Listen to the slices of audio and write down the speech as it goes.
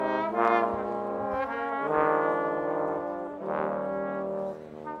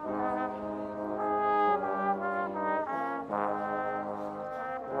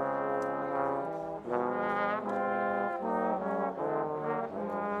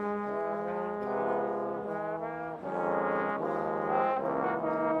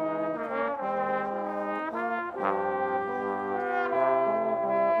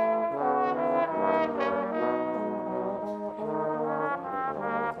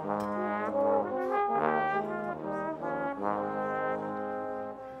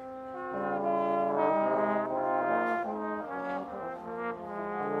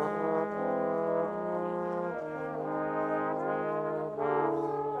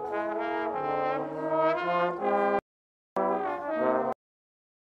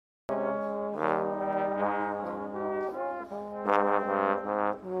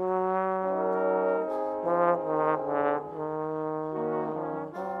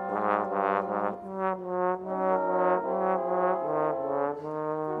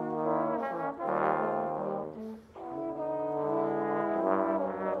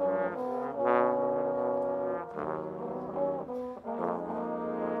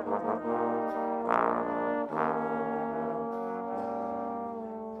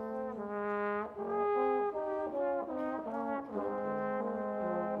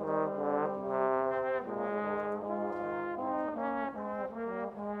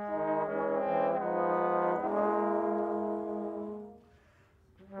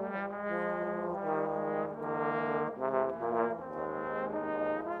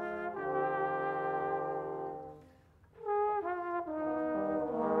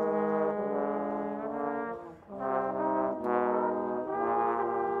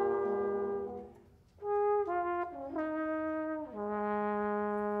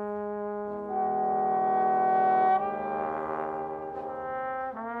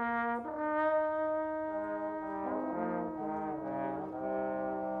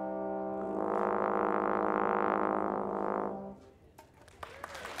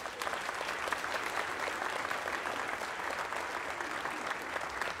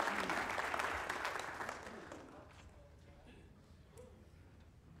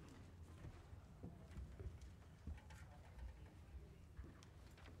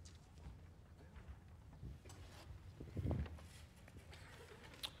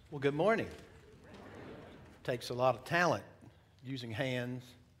Well, good morning. Takes a lot of talent, using hands,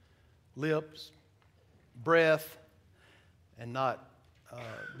 lips, breath, and not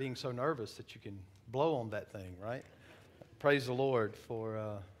being so nervous that you can blow on that thing, right? Praise the Lord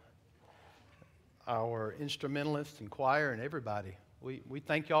for our instrumentalists and choir and everybody. We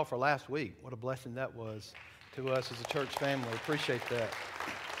thank y'all for last week. What a blessing that was to us as a church family. Appreciate that.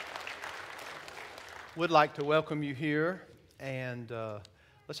 Would like to welcome you here, and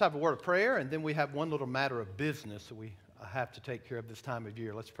let's have a word of prayer, and then we have one little matter of business that we have to take care of this time of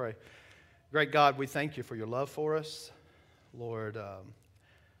year. Let's pray. Great God, we thank you for your love for us. Lord,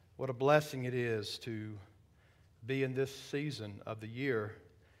 what a blessing it is to be in this season of the year.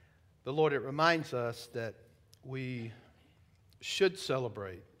 But Lord, it reminds us that we should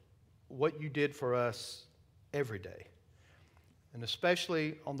celebrate what you did for us every day, and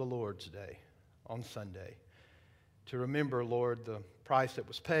especially on the Lord's Day, on Sunday, to remember, Lord, the price that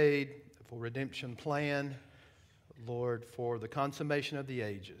was paid, for redemption plan, Lord, for the consummation of the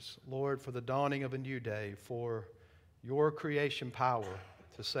ages, Lord, for the dawning of a new day, for your creation power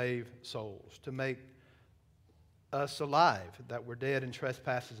to save souls, to make us alive that were dead in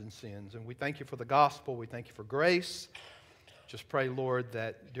trespasses and sins. And we thank you for the gospel. We thank you for grace. Just pray, Lord,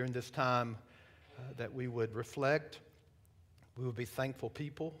 that during this time that we would reflect. We would be thankful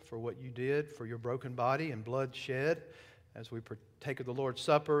people for what you did, for your broken body and blood shed as we partake of the Lord's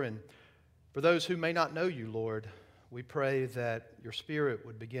Supper. And for those who may not know you, Lord, we pray that your Spirit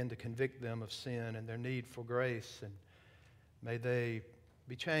would begin to convict them of sin and their need for grace, and may they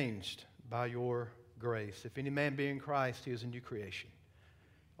be changed by your grace. If any man be in Christ, he is a new creation.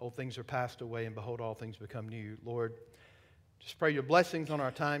 Old things are passed away, and behold, all things become new. Lord, just pray your blessings on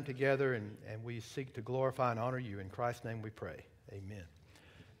our time together, and we seek to glorify and honor you. In Christ's name we pray. Amen.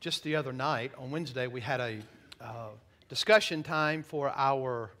 Just the other night, on Wednesday, we had a discussion time for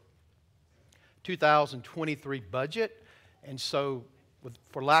our 2023 budget. And so,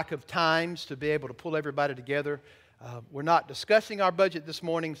 for lack of times to be able to pull everybody together, we're not discussing our budget this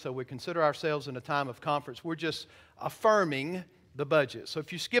morning, so we consider ourselves in a time of conference. We're just affirming the budget. So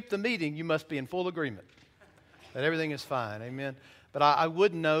if you skip the meeting, you must be in full agreement that everything is fine. Amen. But I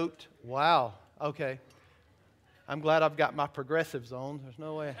would note, wow, okay, I'm glad I've got my progressives on. There's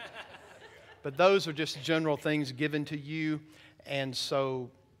no way. But those are just general things given to you. And so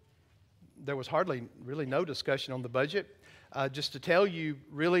there was hardly really no discussion on the budget. Just to tell you,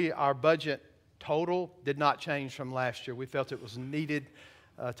 really our budget total did not change from last year. We felt it was needed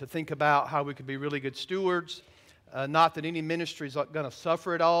to think about how we could be really good stewards. Not that any ministry is going to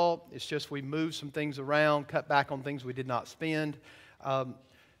suffer at all. It's just we moved some things around, cut back on things we did not spend. A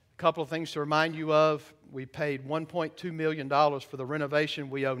couple of things to remind you of. We paid $1.2 million for the renovation.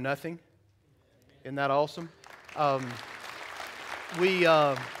 We owe nothing. Isn't that awesome?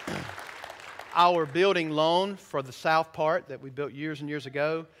 Our building loan for the south part that we built years and years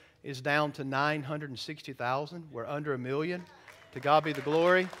ago is down to $960,000. We're under $1 million. To God be the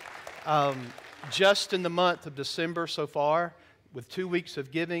glory. Just in the month of December so far, with 2 weeks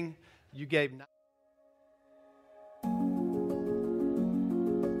of giving, you gave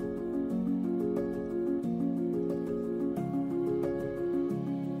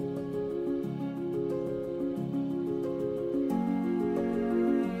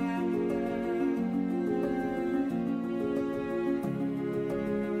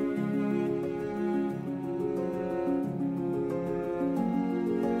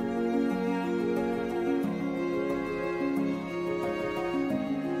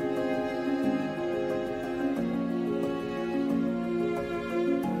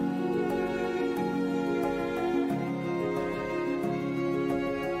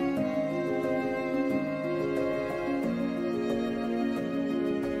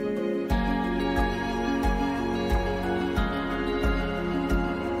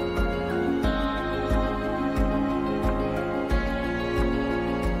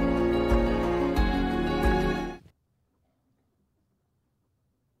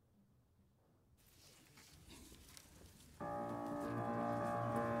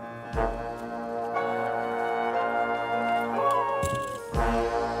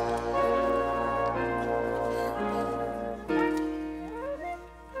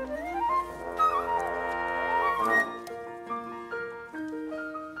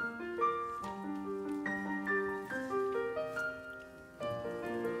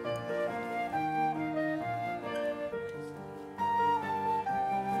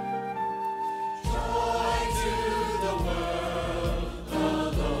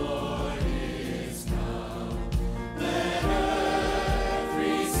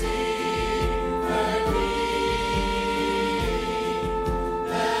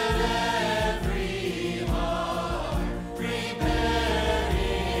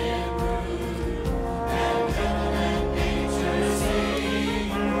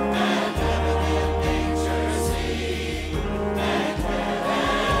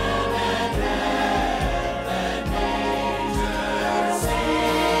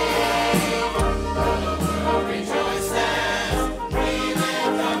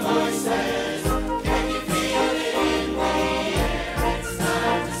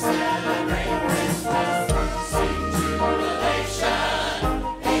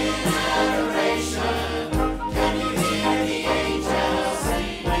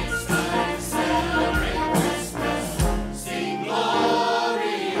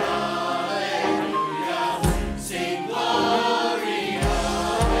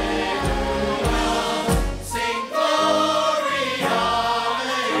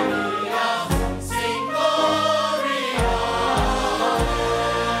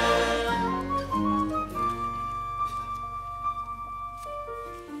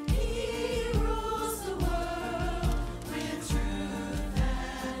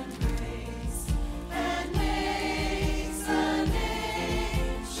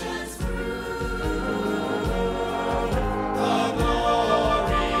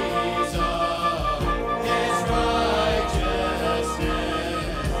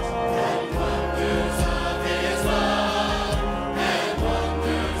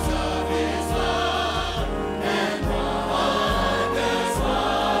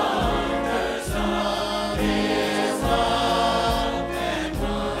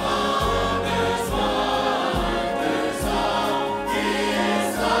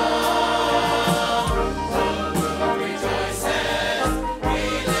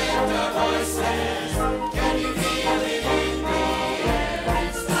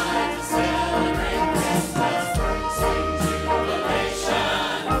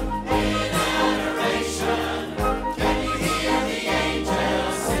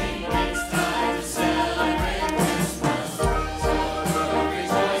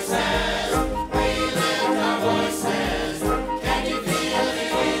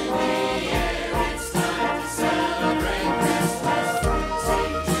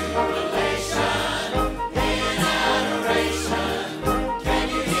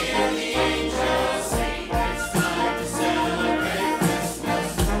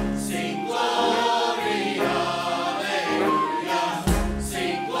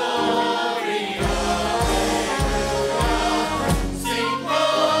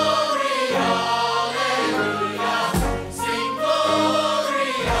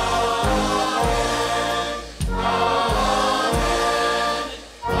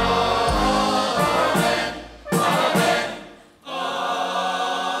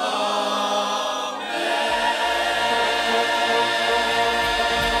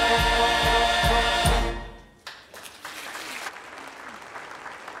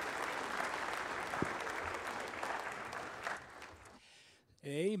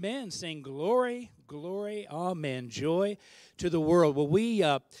and sing glory, glory, amen, joy to the world. Well, we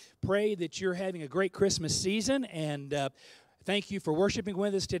pray that you're having a great Christmas season, and thank you for worshiping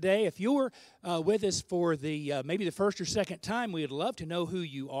with us today. If you're with us for the maybe the first or second time, we'd love to know who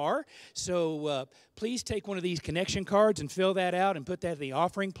you are. So please take one of these connection cards and fill that out and put that in the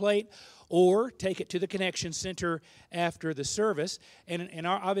offering plate, or take it to the Connection Center after the service. And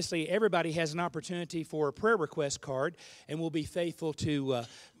obviously, everybody has an opportunity for a prayer request card, and we'll be faithful to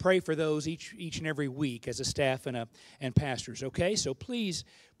pray for those each and every week as a staff and pastors. Okay, so please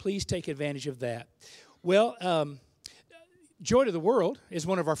take advantage of that. Well. Joy to the World is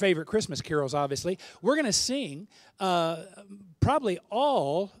one of our favorite Christmas carols, obviously. We're going to sing probably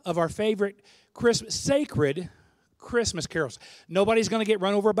all of our favorite sacred Christmas carols. Nobody's going to get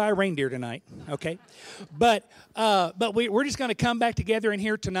run over by a reindeer tonight, okay? But we're just going to come back together in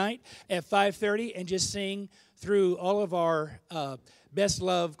here tonight at 5:30 and just sing through all of our best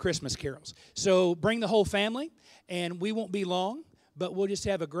loved Christmas carols. So bring the whole family, and we won't be long, but we'll just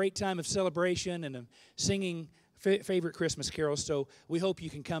have a great time of celebration and singing favorite Christmas carols, so we hope you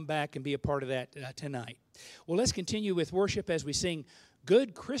can come back and be a part of that tonight. Well, let's continue with worship as we sing,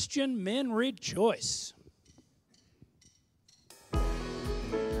 Good Christian Men Rejoice.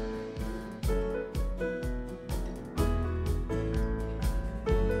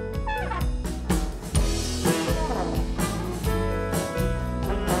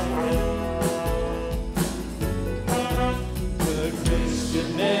 Good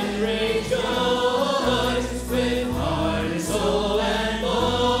Christian men rejoice.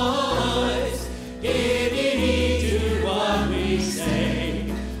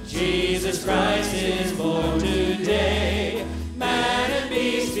 Christ is born today. Man and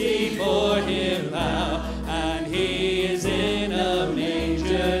beast before him bow, and he is in a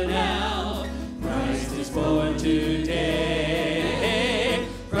manger now. Christ is born today.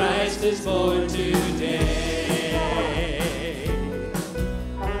 Christ is born today.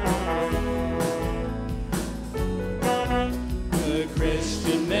 Good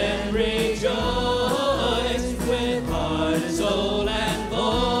Christian men rejoice with heart and soul and voice.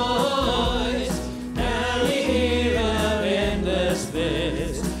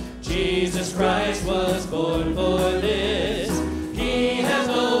 Jesus Christ was born for this. He has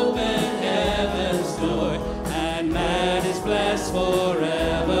opened heaven's door, and man is blessed forevermore.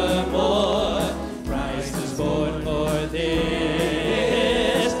 Christ is born for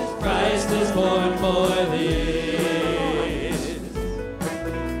this. Christ is born for this.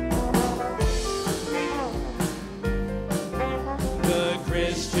 Good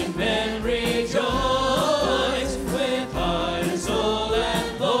Christian men rejoice with heart and soul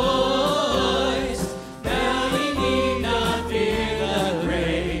and voice. Now ye need not fear the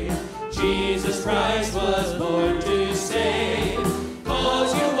grave. Jesus Christ was born to save.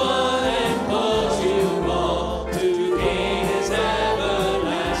 Calls you one and calls you all to gain his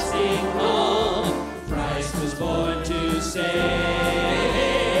everlasting home. Christ was born to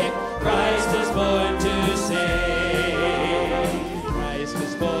save. Christ was born to save. Christ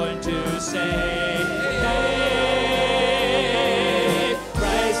was born to save.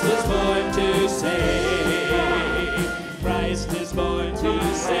 Christ was born to save. Christ is born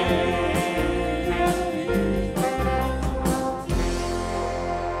to save.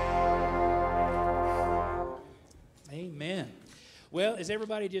 Amen. Well, is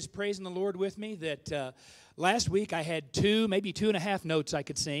everybody just praising the Lord with me that last week I had maybe 2.5 notes I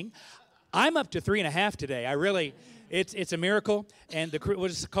could sing. I'm up to 3.5 today. I really, it's a miracle, and we'll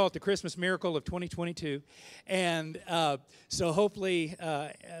just call it the Christmas miracle of 2022. And so hopefully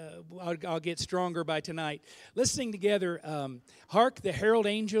I'll get stronger by tonight. Let's sing together, Hark the Herald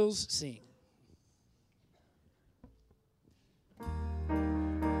Angels Sing.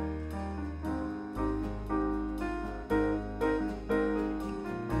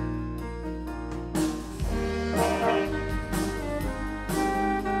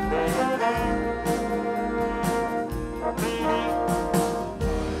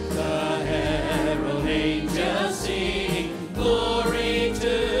 Glory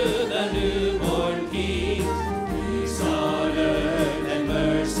to the newborn King. Peace on earth and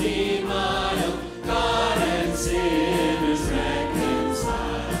mercy mild.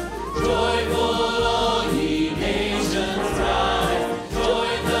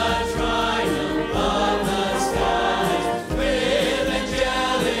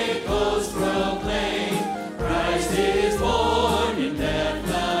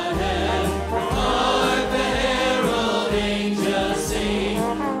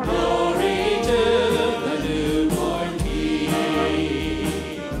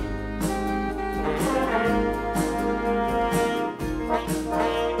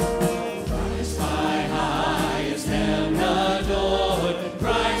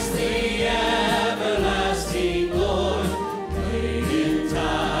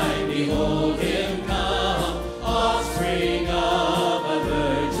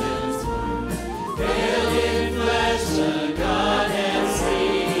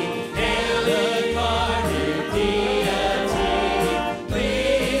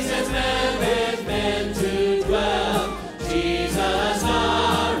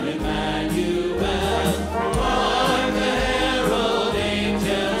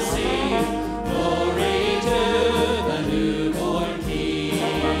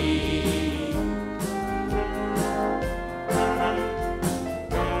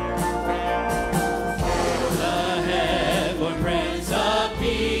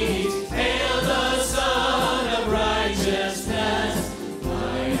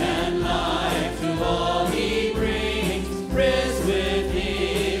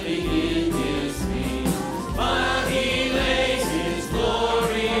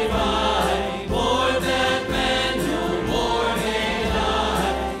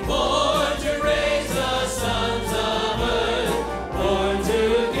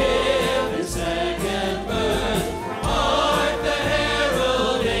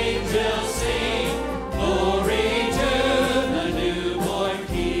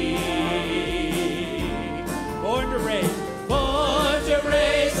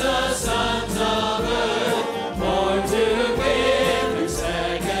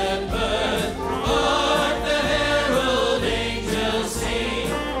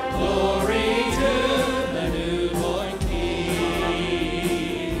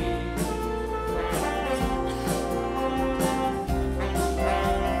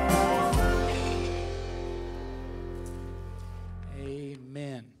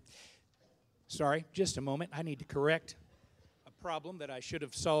 sorry, just a moment. I need to correct a problem that I should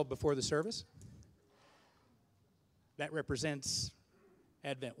have solved before the service. That represents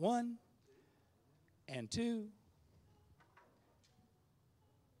Advent 1 and 2.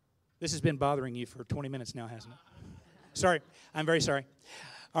 This has been bothering you for 20 minutes now, hasn't it? Sorry, I'm very sorry.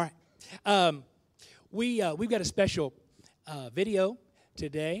 All right. We've got a special video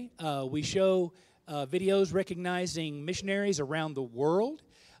today. We show videos recognizing missionaries around the world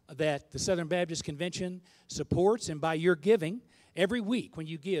that the Southern Baptist Convention supports, and by your giving, every week when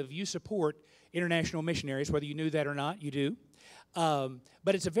you give, you support international missionaries, whether you knew that or not, you do.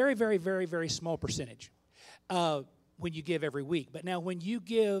 But it's a very, very, very, very small percentage when you give every week. But now when you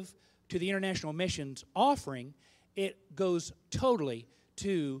give to the International Missions offering, it goes totally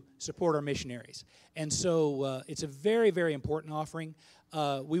to support our missionaries. And so it's a very, very important offering.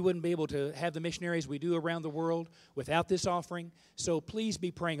 We wouldn't be able to have the missionaries we do around the world without this offering. So please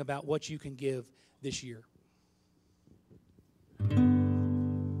be praying about what you can give this year.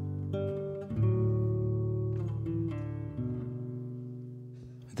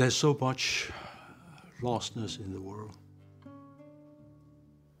 There's so much lostness in the world.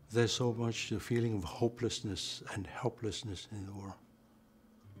 There's so much the feeling of hopelessness and helplessness in the world.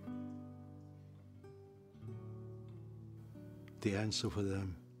 The answer for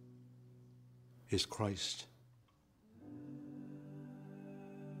them is Christ.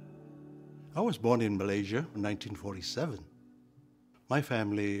 I was born in Malaysia in 1947. My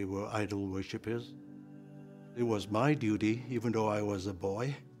family were idol worshippers. It was my duty, even though I was a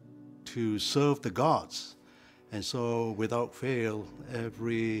boy, to serve the gods. And so, without fail,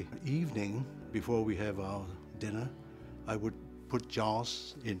 every evening before we have our dinner, I would put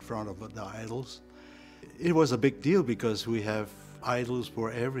jars in front of the idols. It was a big deal because we have idols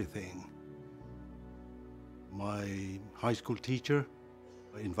for everything. My high school teacher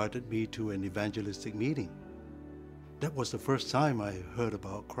invited me to an evangelistic meeting. That was the first time I heard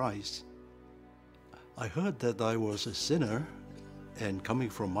about Christ. I heard that I was a sinner, and coming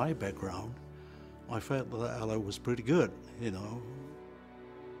from my background, I felt that I was pretty good, you know.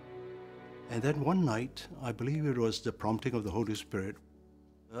 And then one night, I believe it was the prompting of the Holy Spirit,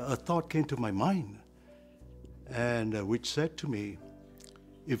 a thought came to my mind, and which said to me,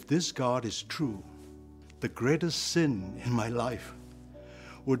 if this God is true, the greatest sin in my life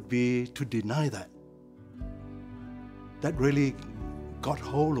would be to deny that. That really got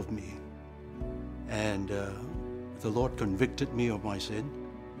hold of me. And the Lord convicted me of my sin.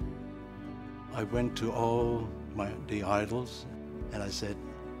 I went to all the idols and I said,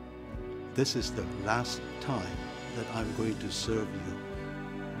 this is the last time that I'm going to serve you.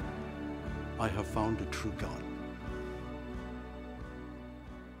 I have found the true God.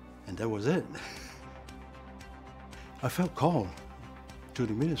 And that was it. I felt called to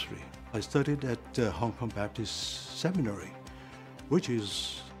the ministry. I studied at Hong Kong Baptist Seminary, which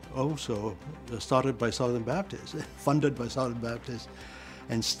is also started by Southern Baptists, funded by Southern Baptists,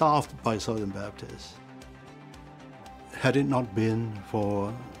 and staffed by Southern Baptists. Had it not been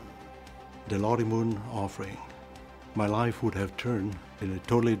for the Lottie Moon offering, my life would have turned in a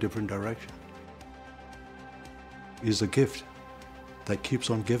totally different direction. It's a gift that keeps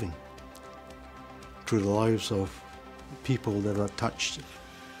on giving through the lives of people that are touched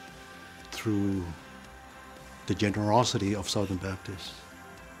through the generosity of Southern Baptists.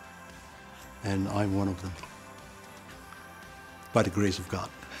 And I'm one of them, by the grace of God.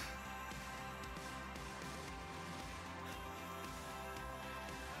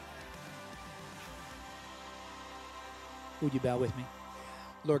 Would you bow with me?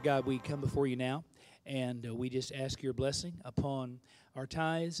 Lord God, we come before you now, and we just ask your blessing upon our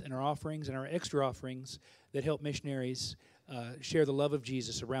tithes and our offerings and our extra offerings that help missionaries share the love of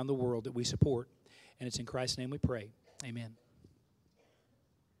Jesus around the world that we support. And it's in Christ's name we pray. Amen.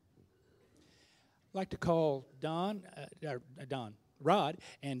 I'd like to call Rod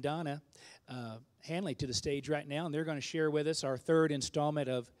and Donna Hanley to the stage right now, and they're going to share with us our third installment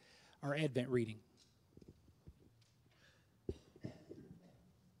of our Advent reading.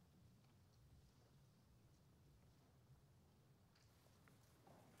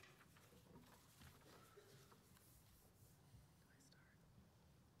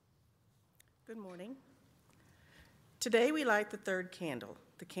 Good morning. Today we light the third candle,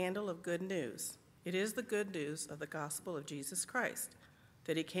 the candle of good news. It is the good news of the gospel of Jesus Christ,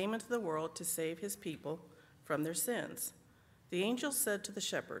 that he came into the world to save his people from their sins. The angel said to the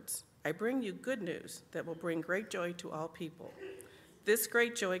shepherds, I bring you good news that will bring great joy to all people. This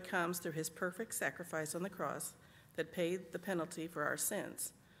great joy comes through his perfect sacrifice on the cross that paid the penalty for our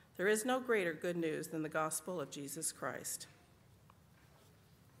sins. There is no greater good news than the gospel of Jesus Christ.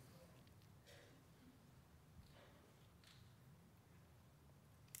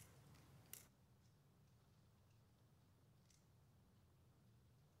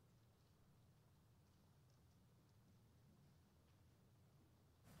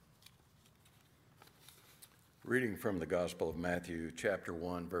 Reading from the Gospel of Matthew, chapter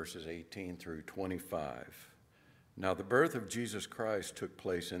 1, verses 18 through 25. Now the birth of Jesus Christ took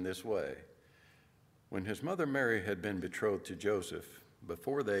place in this way. When his mother Mary had been betrothed to Joseph,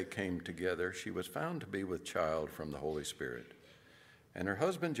 before they came together, she was found to be with child from the Holy Spirit. And her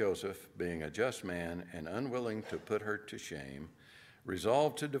husband Joseph, being a just man and unwilling to put her to shame,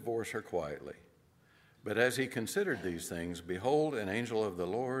 resolved to divorce her quietly. But as he considered these things, behold, an angel of the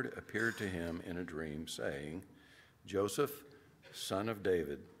Lord appeared to him in a dream, saying, Joseph, son of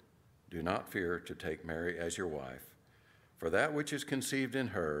David, do not fear to take Mary as your wife, for that which is conceived in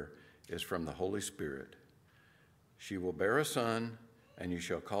her is from the Holy Spirit. She will bear a son, and you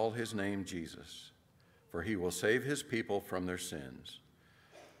shall call his name Jesus, for he will save his people from their sins.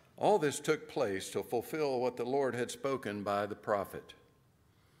 All this took place to fulfill what the Lord had spoken by the prophet.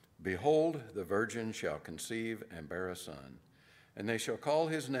 Behold, the virgin shall conceive and bear a son, and they shall call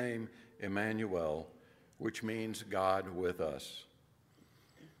his name Emmanuel, which means God with us.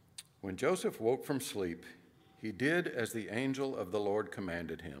 When Joseph woke from sleep, he did as the angel of the Lord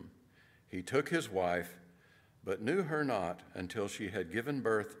commanded him. He took his wife, but knew her not until she had given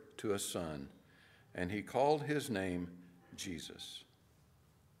birth to a son, and he called his name Jesus.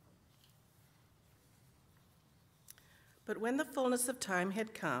 But when the fullness of time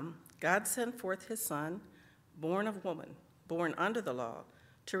had come, God sent forth his Son, born of woman, born under the law,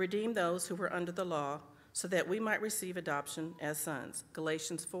 to redeem those who were under the law, so that we might receive adoption as sons.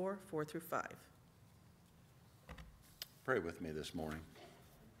 Galatians 4, 4 through 5. Pray with me this morning.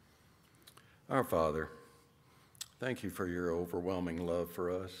 Our Father, thank you for your overwhelming love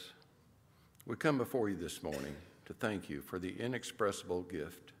for us. We come before you this morning to thank you for the inexpressible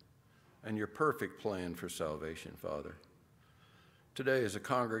gift and your perfect plan for salvation, Father. Today, as a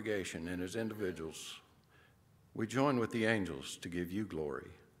congregation and as individuals, we join with the angels to give you glory.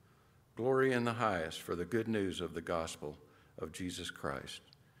 Glory in the highest for the good news of the gospel of Jesus Christ.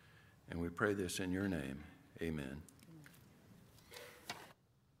 And we pray this in your name. Amen.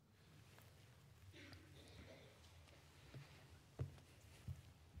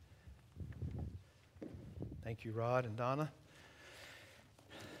 Thank you, Rod and Donna.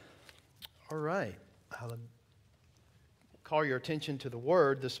 All right. I'll call your attention to the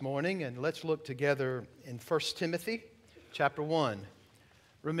Word this morning, and let's look together in 1 Timothy chapter 1.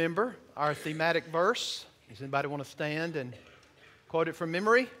 Remember our thematic verse. Does anybody want to stand and quote it from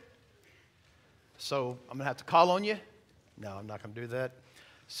memory? So I'm going to have to call on you. No, I'm not going to do that.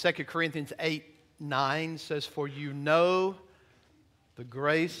 2 Corinthians 8:9 says, For you know the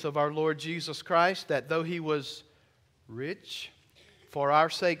grace of our Lord Jesus Christ, that though he was rich, for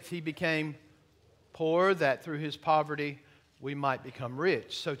our sakes he became poor, that through his poverty we might become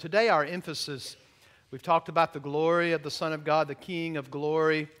rich. So today our emphasis, we've talked about the glory of the Son of God, the King of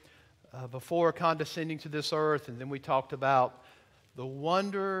glory, before condescending to this earth, and then we talked about the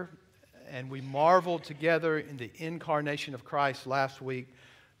wonder, and we marveled together in the incarnation of Christ last week.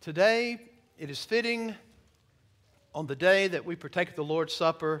 Today, it is fitting on the day that we partake of the Lord's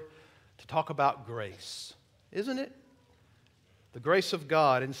Supper to talk about grace, isn't it? The grace of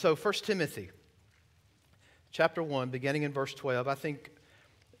God. And so 1 Timothy chapter 1, beginning in verse 12, I think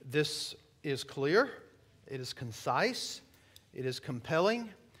this is clear, it is concise, it is compelling.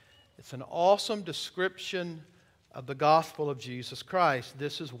 It's an awesome description of the gospel of Jesus Christ.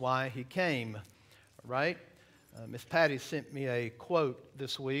 This is why he came, right? Miss Patty sent me a quote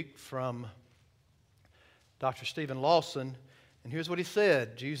this week from Dr. Stephen Lawson, and here's what he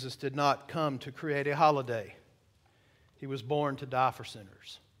said: Jesus did not come to create a holiday. He was born to die for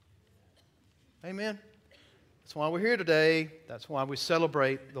sinners. Amen. That's why we're here today. That's why we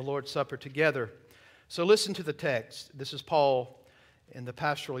celebrate the Lord's Supper together. So listen to the text. This is Paul in the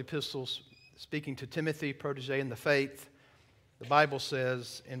pastoral epistles speaking to Timothy, protege in the faith. The Bible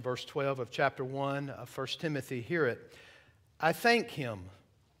says in verse 12 of chapter 1 of 1 Timothy, hear it. I thank him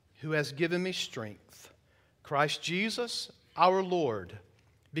who has given me strength, Christ Jesus our Lord,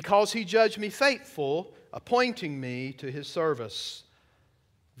 because he judged me faithful, appointing me to his service.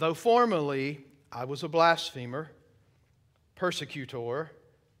 Though formerly I was a blasphemer, persecutor,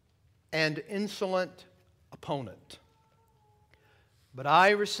 and insolent opponent. But I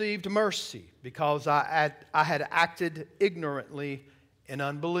received mercy because I had acted ignorantly in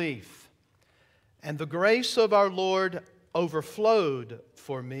unbelief. And the grace of our Lord overflowed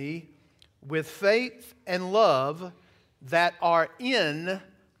for me with faith and love that are in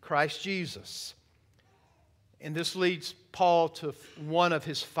Christ Jesus. And this leads Paul to one of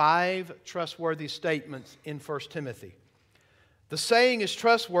his 5 trustworthy statements in 1 Timothy. The saying is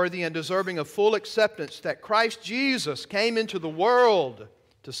trustworthy and deserving of full acceptance that Christ Jesus came into the world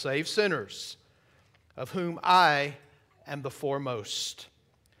to save sinners, of whom I am the foremost.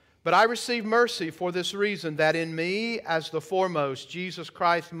 But I receive mercy for this reason, that in me, as the foremost, Jesus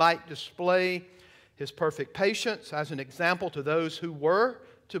Christ might display His perfect patience as an example to those who were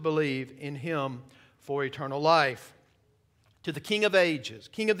to believe in Him for eternal life. To the King of ages,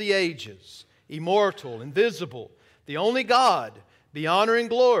 King of the ages, immortal, invisible, the only God, be honor and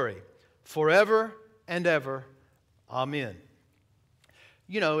glory forever and ever. Amen.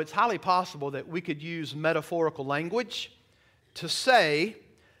 You know, it's highly possible that we could use metaphorical language to say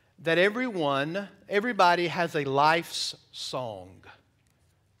that everybody has a life's song.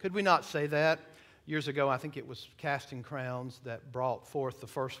 Could we not say that? Years ago, I think it was Casting Crowns that brought forth the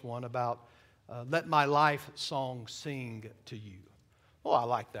first one about let my life song sing to you. Oh, I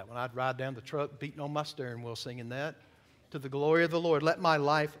like that one. I'd ride down the truck beating on my steering wheel singing that. To the glory of the Lord, let my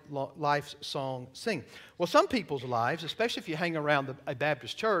life's song sing. Well, some people's lives, especially if you hang around a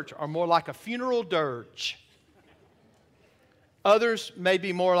Baptist church, are more like a funeral dirge. Others may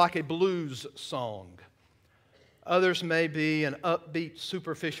be more like a blues song. Others may be an upbeat,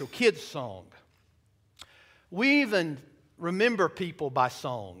 superficial kids song. We even remember people by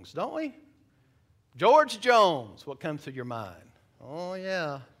songs, don't we? George Jones, what comes to your mind? Oh,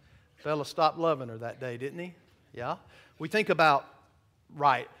 yeah. Fella stopped loving her that day, didn't he? Yeah. We think about,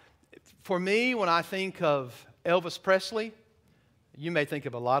 right. For me, when I think of Elvis Presley, you may think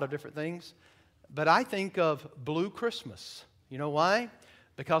of a lot of different things, but I think of Blue Christmas. You know why?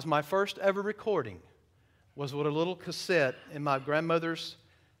 Because my first ever recording was with a little cassette in my grandmother's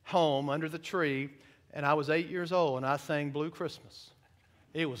home under the tree, and I was 8 years old, and I sang Blue Christmas.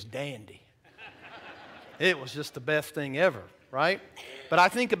 It was dandy. It was just the best thing ever, right? But I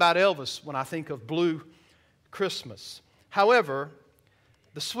think about Elvis when I think of Blue Christmas. However,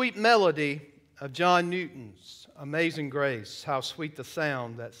 the sweet melody of John Newton's Amazing Grace, how sweet the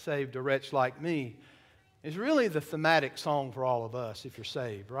sound that saved a wretch like me, is really the thematic song for all of us if you're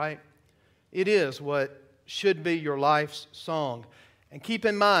saved, right? It is what should be your life's song. And keep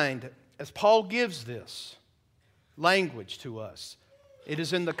in mind, as Paul gives this language to us, it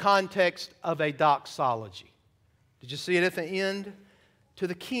is in the context of a doxology. Did you see it at the end? To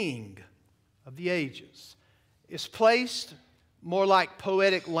the King of the ages. It's placed more like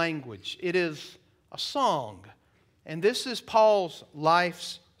poetic language. It is a song. And this is Paul's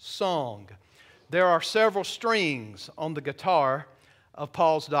life's song. There are several strings on the guitar of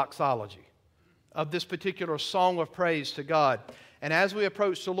Paul's doxology, of this particular song of praise to God. And as we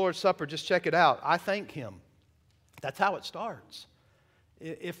approach the Lord's Supper, just check it out. I thank Him. That's how it starts.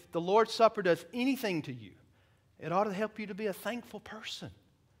 If the Lord's Supper does anything to you, it ought to help you to be a thankful person.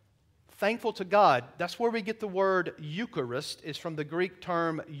 Thankful to God. That's where we get the word Eucharist. It's from the Greek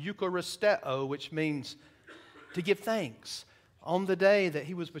term Eucharisteo, which means to give thanks. On the day that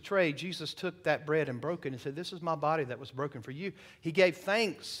He was betrayed, Jesus took that bread and broke it and said, "This is my body that was broken for you." He gave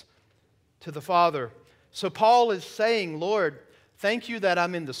thanks to the Father. So Paul is saying, Lord, thank you that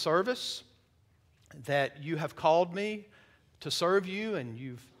I'm in the service, that you have called me to serve you and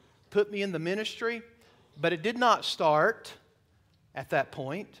you've put me in the ministry. But it did not start at that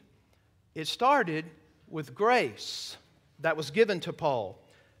point. It started with grace that was given to Paul.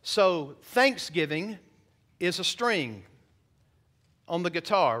 So thanksgiving is a string on the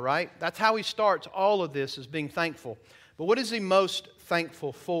guitar, right? That's how he starts all of this, is being thankful. But what is he most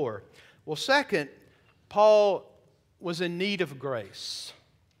thankful for? Well, second, Paul was in need of grace.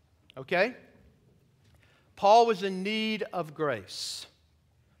 Okay? Paul was in need of grace.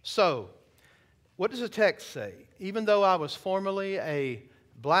 So, what does the text say? Even though I was formerly a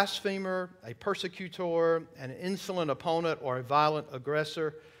blasphemer, a persecutor, an insolent opponent, or a violent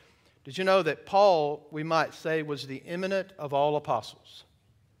aggressor, did you know that Paul, we might say, was the eminent of all apostles?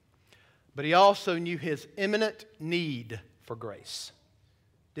 But he also knew his imminent need for grace.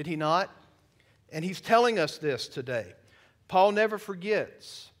 Did he not? And he's telling us this today. Paul never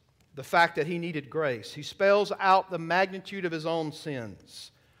forgets the fact that he needed grace. He spells out the magnitude of his own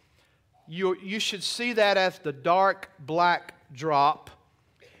sins. You should see that as the dark black drop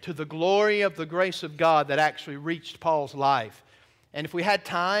to the glory of the grace of God that actually reached Paul's life. And if we had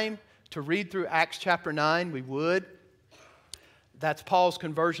time to read through Acts chapter 9, we would. That's Paul's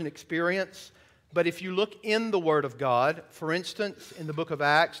conversion experience. But if you look in the Word of God, for instance, in the book of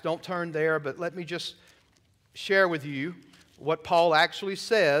Acts, don't turn there, but let me just share with you what Paul actually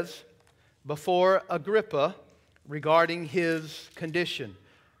says before Agrippa regarding his condition.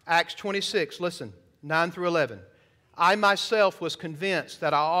 Acts 26, listen, 9 through 11. I myself was convinced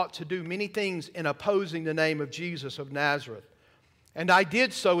that I ought to do many things in opposing the name of Jesus of Nazareth. And I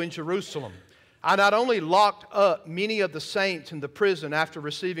did so in Jerusalem, I not only locked up many of the saints in the prison after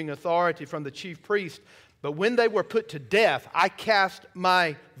receiving authority from the chief priest, but when they were put to death, I cast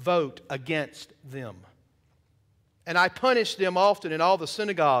my vote against them. And I punished them often in all the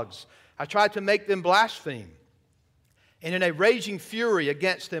synagogues. I tried to make them blaspheme. And in a raging fury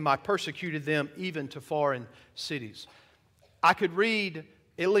against them, I persecuted them even to foreign cities. I could read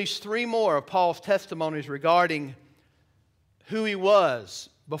at least 3 more of Paul's testimonies regarding who he was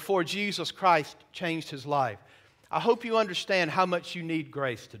before Jesus Christ changed his life. I hope you understand how much you need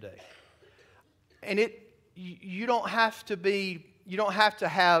grace today. And you don't have to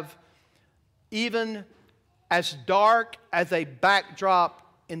have even as dark as a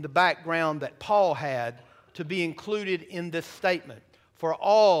backdrop in the background that Paul had to be included in this statement. For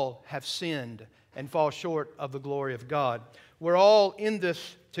all have sinned and fall short of the glory of God. We're all in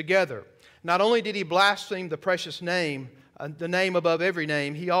this together. Not only did he blaspheme the precious name, the name above every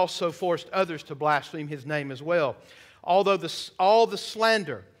name, he also forced others to blaspheme his name as well. Although all the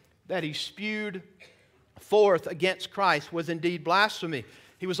slander that he spewed forth against Christ was indeed blasphemy,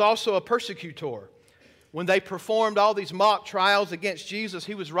 he was also a persecutor. When they performed all these mock trials against Jesus,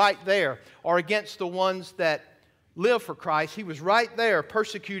 he was right there, or against the ones that live for Christ. He was right there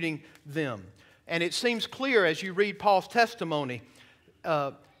persecuting them. And it seems clear as you read Paul's testimony,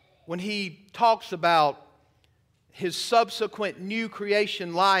 when he talks about his subsequent new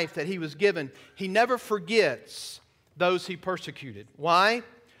creation life that he was given, he never forgets those he persecuted. Why?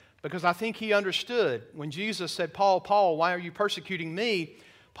 Because I think he understood when Jesus said, Paul, Paul, why are you persecuting me?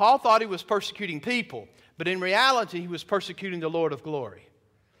 Paul thought he was persecuting people, but in reality he was persecuting the Lord of glory.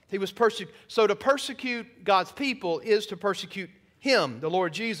 So to persecute God's people is to persecute him, the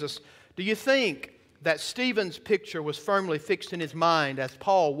Lord Jesus. Do you think that Stephen's picture was firmly fixed in his mind as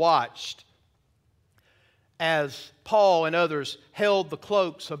Paul watched, as Paul and others held the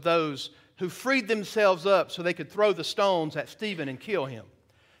cloaks of those who freed themselves up so they could throw the stones at Stephen and kill him?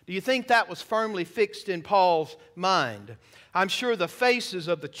 Do you think that was firmly fixed in Paul's mind? I'm sure the faces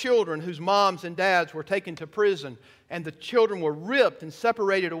of the children whose moms and dads were taken to prison and the children were ripped and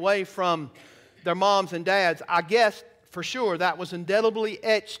separated away from their moms and dads, I guess for sure that was indelibly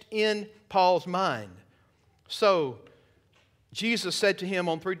etched in Paul's mind. So, Jesus said to him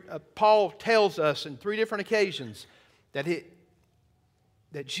Paul tells us in 3 different occasions that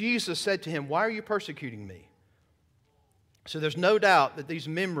Jesus said to him, why are you persecuting me? So there's no doubt that these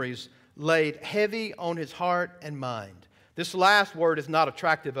memories laid heavy on his heart and mind. This last word is not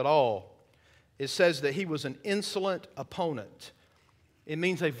attractive at all. It says that he was an insolent opponent. It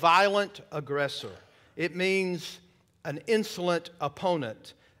means a violent aggressor. It means an insolent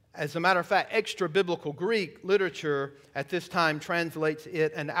opponent. As a matter of fact, extra-biblical Greek literature at this time translates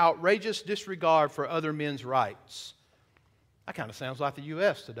it an outrageous disregard for other men's rights. That kind of sounds like the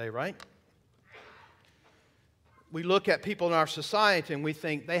U.S. today, right? We look at people in our society and we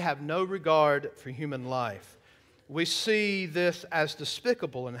think they have no regard for human life. We see this as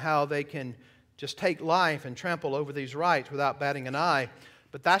despicable in how they can just take life and trample over these rights without batting an eye.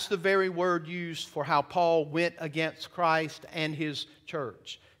 But that's the very word used for how Paul went against Christ and his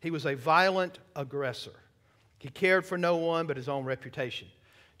church. He was a violent aggressor. He cared for no one but his own reputation.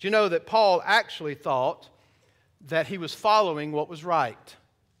 Do you know that Paul actually thought that he was following what was right?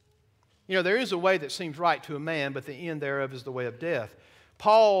 You know, there is a way that seems right to a man, but the end thereof is the way of death.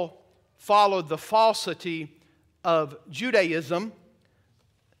 Paul followed the falsity of Judaism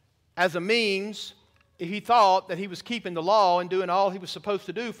as a means. He thought that he was keeping the law and doing all he was supposed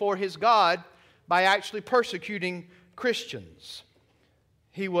to do for his God by actually persecuting Christians.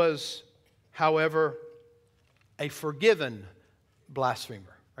 He was, however, a forgiven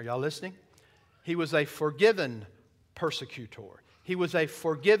blasphemer. Are y'all listening? He was a forgiven persecutor. He was a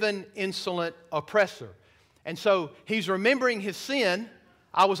forgiven, insolent oppressor. And so he's remembering his sin.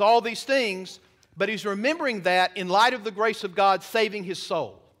 I was all these things, but he's remembering that in light of the grace of God saving his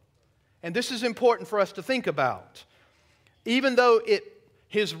soul. And this is important for us to think about. Even though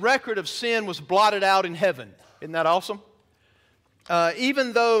his record of sin was blotted out in heaven. Isn't that awesome?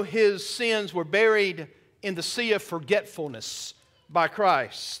 Even though his sins were buried in the sea of forgetfulness by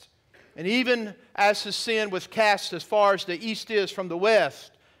Christ. And even as his sin was cast as far as the east is from the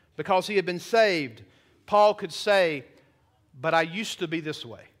west, because he had been saved, Paul could say, but I used to be this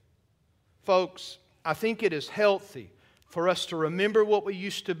way. Folks, I think it is healthy for us to remember what we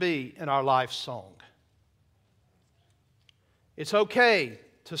used to be in our life song. It's okay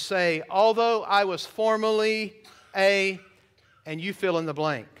to say, although I was formerly and you fill in the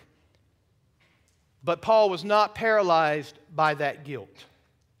blank. But Paul was not paralyzed by that guilt.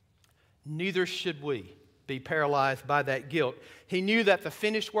 Neither should we be paralyzed by that guilt. He knew that the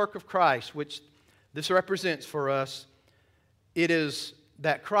finished work of Christ, which This represents for us, it is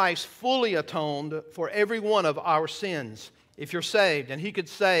that Christ fully atoned for every one of our sins if you're saved. And he could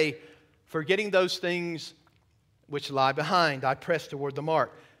say, forgetting those things which lie behind, I press toward the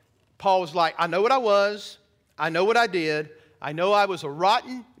mark. Paul was like, I know what I was. I know what I did. I know I was a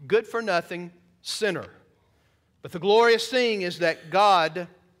rotten, good-for-nothing sinner. But the glorious thing is that God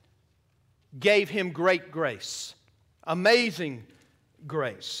gave him great grace, amazing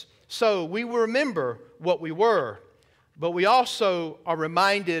grace. So we will remember what we were, but we also are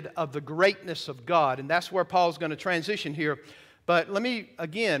reminded of the greatness of God. And that's where Paul's going to transition here. But let me,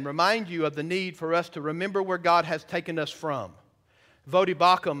 again, remind you of the need for us to remember where God has taken us from. Voddie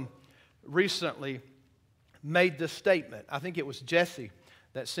Baucham recently made this statement. I think it was Jesse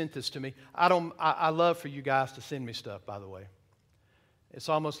that sent this to me. I love for you guys to send me stuff, by the way. It's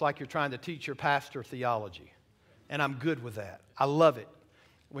almost like you're trying to teach your pastor theology. And I'm good with that. I love it.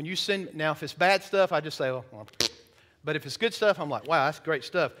 When you send, now if it's bad stuff, I just say, oh, well. But if it's good stuff, I'm like, wow, that's great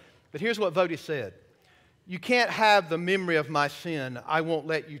stuff. But here's what Voddie said. You can't have the memory of my sin. I won't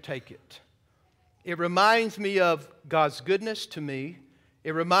let you take it. It reminds me of God's goodness to me.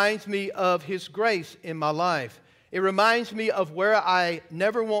 It reminds me of His grace in my life. It reminds me of where I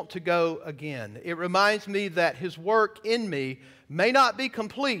never want to go again. It reminds me that His work in me may not be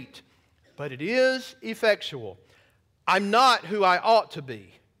complete, but it is effectual. I'm not who I ought to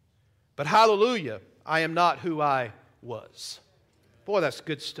be, but hallelujah, I am not who I was. Boy, that's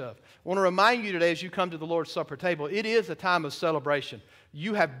good stuff. I want to remind you today as you come to the Lord's Supper table, it is a time of celebration.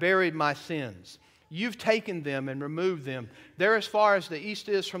 You have buried my sins. You've taken them and removed them. They're as far as the east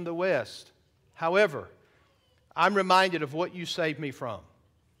is from the west. However, I'm reminded of what you saved me from.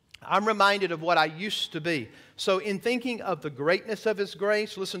 I'm reminded of what I used to be. So in thinking of the greatness of His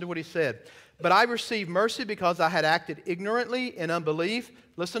grace, listen to what he said. But I received mercy because I had acted ignorantly in unbelief.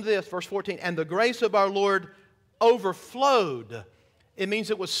 Listen to this, verse 14. And the grace of our Lord overflowed. It means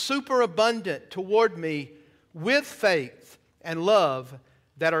it was superabundant toward me with faith and love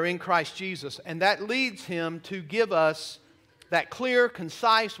that are in Christ Jesus. And that leads him to give us that clear,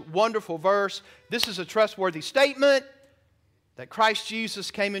 concise, wonderful verse. This is a trustworthy statement that Christ Jesus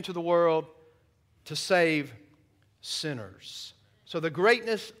came into the world to save sinners. So the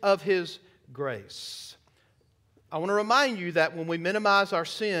greatness of His grace. I want to remind you that when we minimize our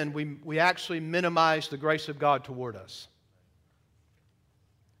sin, we actually minimize the grace of God toward us.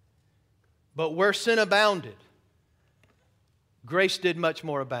 But where sin abounded, grace did much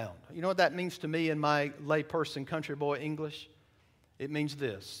more abound. You know what that means to me in my layperson country boy English? It means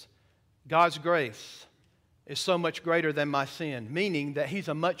this. God's grace is so much greater than my sin, meaning that He's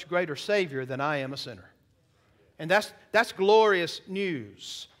a much greater Savior than I am a sinner. And that's glorious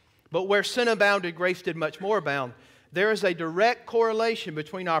news. But where sin abounded, grace did much more abound. There is a direct correlation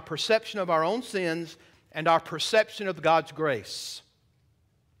between our perception of our own sins and our perception of God's grace.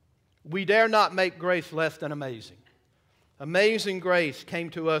 We dare not make grace less than amazing. Amazing grace came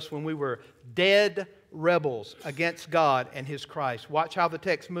to us when we were dead rebels against God and His Christ. Watch how the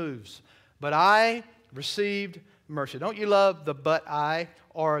text moves. But I received mercy. Don't you love the but I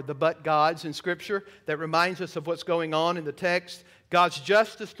or the but gods in Scripture that reminds us of what's going on in the text? God's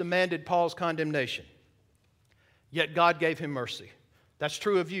justice demanded Paul's condemnation, yet God gave him mercy. That's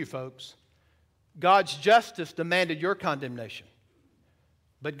true of you, folks. God's justice demanded your condemnation,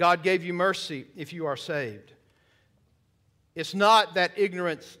 but God gave you mercy if you are saved. It's not that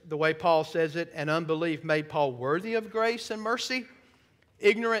ignorance, the way Paul says it, and unbelief made Paul worthy of grace and mercy.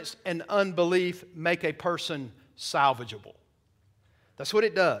 Ignorance and unbelief make a person salvageable. That's what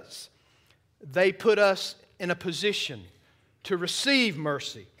it does. They put us in a position to receive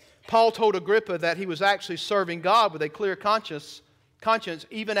mercy. Paul told Agrippa that he was actually serving God with a clear conscience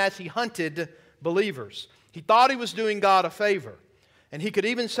even as he hunted believers. He thought he was doing God a favor. And he could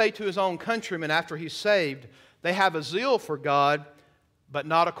even say to his own countrymen after he's saved, they have a zeal for God, but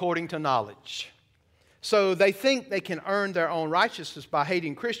not according to knowledge. So they think they can earn their own righteousness by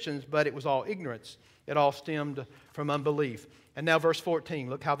hating Christians, but it was all ignorance. It all stemmed from unbelief. And now verse 14,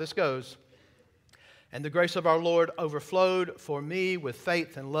 look how this goes. And the grace of our Lord overflowed for me with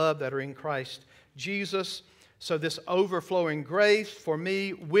faith and love that are in Christ Jesus. So this overflowing grace for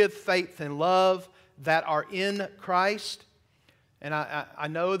me with faith and love that are in Christ. And I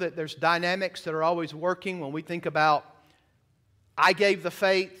know that there's dynamics that are always working when we think about I gave the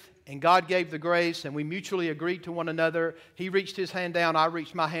faith and God gave the grace and we mutually agreed to one another. He reached his hand down, I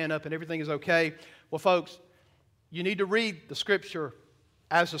reached my hand up, and everything is okay. Well, folks, you need to read the Scripture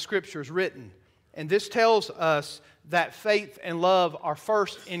as the Scripture is written. And this tells us that faith and love are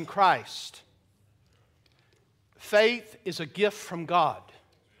first in Christ. Faith is a gift from God.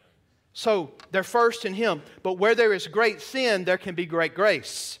 So they're first in Him. But where there is great sin, there can be great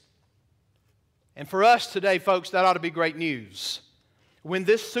grace. And for us today, folks, that ought to be great news. When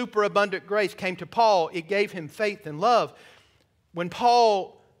this superabundant grace came to Paul, it gave him faith and love. When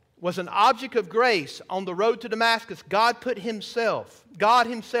Paul was an object of grace on the road to Damascus, God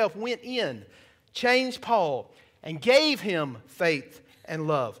Himself went in, changed Paul, and gave him faith and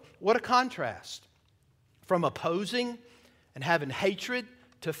love. What a contrast. From opposing and having hatred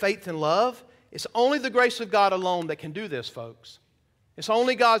to faith and love. It's only the grace of God alone that can do this, folks. It's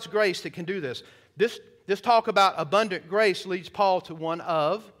only God's grace that can do this. This talk about abundant grace leads Paul to one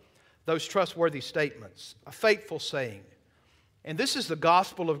of those trustworthy statements, a faithful saying. And this is the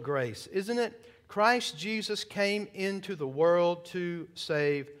gospel of grace, isn't it? Christ Jesus came into the world to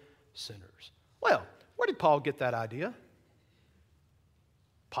save sinners. Well, where did Paul get that idea?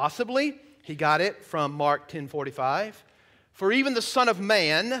 Possibly he got it from Mark 10:45. For even the Son of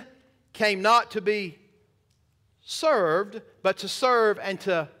Man came not to be served, but to serve and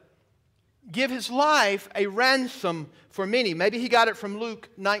to give His life a ransom for many. Maybe he got it from Luke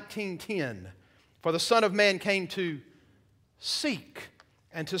 19:10. For the Son of Man came to seek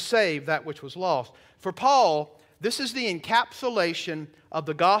and to save that which was lost. For Paul, this is the encapsulation of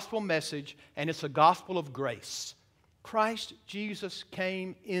the gospel message, and it's a gospel of grace. Christ Jesus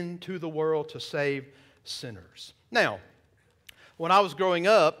came into the world to save sinners. Now, when I was growing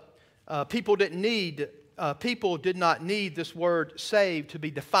up, people did not need this word saved to be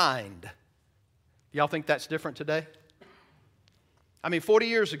defined. Y'all think that's different today? I mean, 40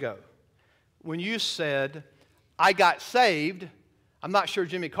 years ago, when you said, I got saved, I'm not sure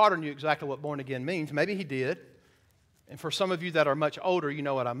Jimmy Carter knew exactly what born again means. Maybe he did. And for some of you that are much older, you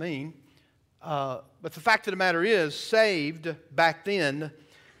know what I mean. But the fact of the matter is, saved back then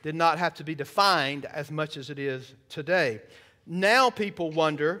did not have to be defined as much as it is today. Now people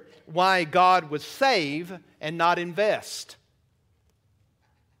wonder why God would save and not invest.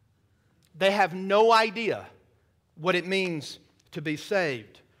 They have no idea what it means to be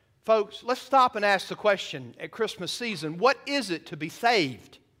saved. Folks, let's stop and ask the question at Christmas season, what is it to be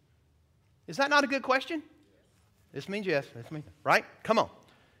saved? Is that not a good question? This means yes. This means, right? Come on.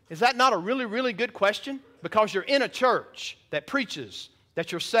 Is that not a really, really good question? Because you're in a church that preaches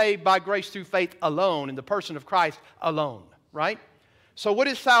that you're saved by grace through faith alone in the person of Christ alone, right? So what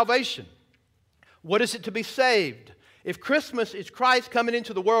is salvation? What is it to be saved? If Christmas is Christ coming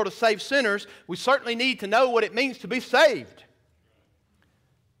into the world to save sinners, we certainly need to know what it means to be saved.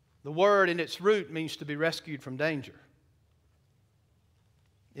 The word in its root means to be rescued from danger.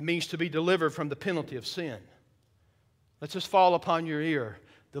 It means to be delivered from the penalty of sin. Let's just fall upon your ear.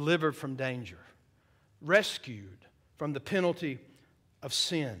 Delivered from danger. Rescued from the penalty of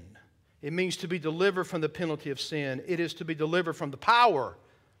sin. It means to be delivered from the penalty of sin. It is to be delivered from the power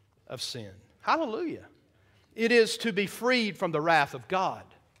of sin. Hallelujah. It is to be freed from the wrath of God.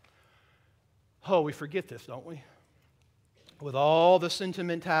 Oh, we forget this, don't we? With all the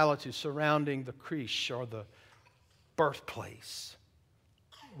sentimentality surrounding the creche or the birthplace,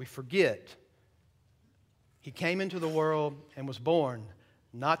 we forget He came into the world and was born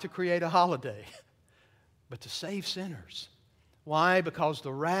not to create a holiday, but to save sinners. Why? Because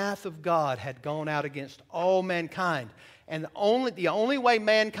the wrath of God had gone out against all mankind. And the only way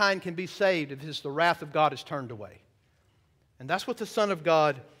mankind can be saved is the wrath of God is turned away. And that's what the Son of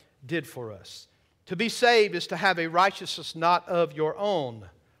God did for us. To be saved is to have a righteousness not of your own,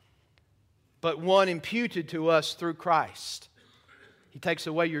 but one imputed to us through Christ. He takes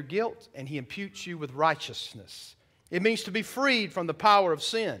away your guilt and He imputes you with righteousness. It means to be freed from the power of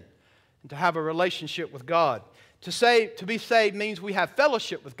sin and to have a relationship with God. To be saved means we have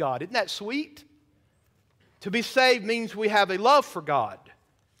fellowship with God. Isn't that sweet? To be saved means we have a love for God.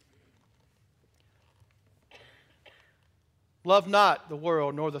 Love not the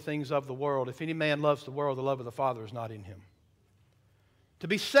world, nor the things of the world. If any man loves the world, the love of the Father is not in him. To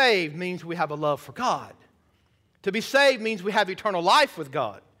be saved means we have a love for God. To be saved means we have eternal life with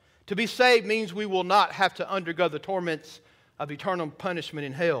God. To be saved means we will not have to undergo the torments of eternal punishment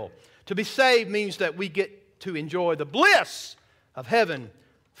in hell. To be saved means that we get to enjoy the bliss of heaven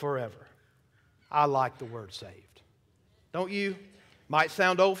forever. I like the word saved. Don't you? Might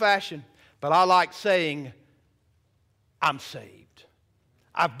sound old-fashioned, but I like saying, I'm saved.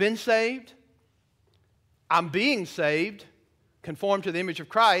 I've been saved. I'm being saved, conformed to the image of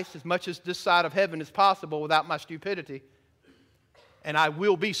Christ as much as this side of heaven is possible without my stupidity. And I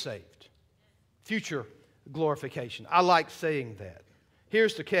will be saved. Future glorification. I like saying that.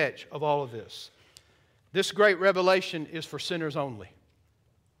 Here's the catch of all of this. This great revelation is for sinners only.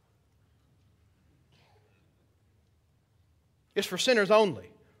 It's for sinners only.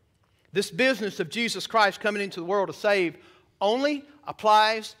 This business of Jesus Christ coming into the world to save only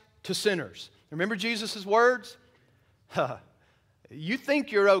applies to sinners. Remember Jesus' words? You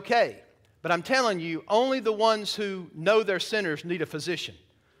think you're okay, but I'm telling you, only the ones who know they're sinners need a physician.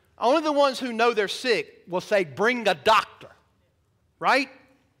 Only the ones who know they're sick will say, bring a doctor. Right?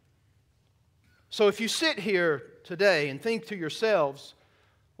 So if you sit here today and think to yourselves,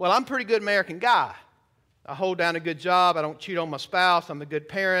 well, I'm a pretty good American guy. I hold down a good job. I don't cheat on my spouse. I'm a good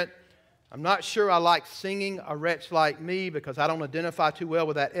parent. I'm not sure I like singing a wretch like me because I don't identify too well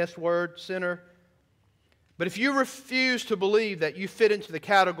with that S word, sinner. But if you refuse to believe that you fit into the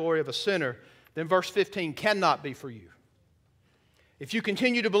category of a sinner, then verse 15 cannot be for you. If you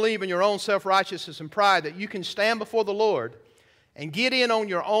continue to believe in your own self-righteousness and pride that you can stand before the Lord and get in on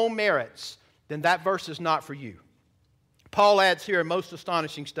your own merits, then that verse is not for you. Paul adds here a most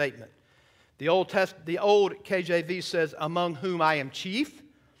astonishing statement. The old KJV says, among whom I am chief.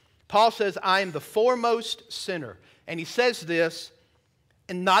 Paul says, I am the foremost sinner. And he says this,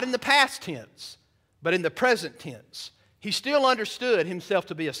 and not in the past tense, but in the present tense. He still understood himself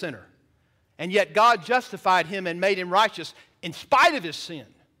to be a sinner. And yet God justified him and made him righteous in spite of his sin.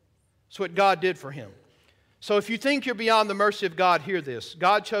 That's what God did for him. So if you think you're beyond the mercy of God, hear this.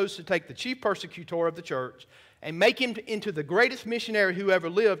 God chose to take the chief persecutor of the church and make him into the greatest missionary who ever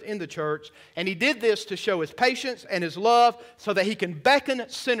lived in the church. And he did this to show his patience and his love so that he can beckon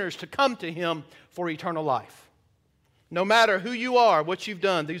sinners to come to him for eternal life. No matter who you are, what you've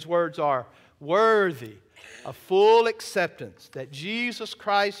done, these words are worthy of full acceptance that Jesus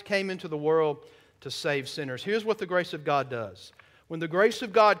Christ came into the world to save sinners. Here's what the grace of God does. When the grace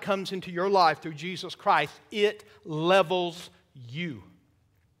of God comes into your life through Jesus Christ, it levels you.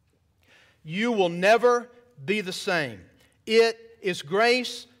 You will never be the same. It is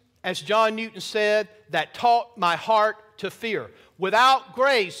grace, as John Newton said, that taught my heart to fear. Without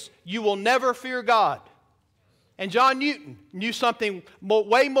grace, you will never fear God. And John Newton knew something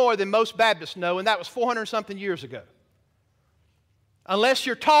way more than most Baptists know, and that was 400-something years ago. Unless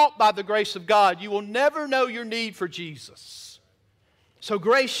you're taught by the grace of God, you will never know your need for Jesus. So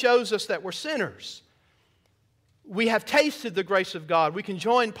grace shows us that we're sinners. We have tasted the grace of God. We can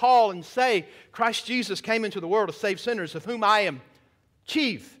join Paul and say, Christ Jesus came into the world to save sinners, of whom I am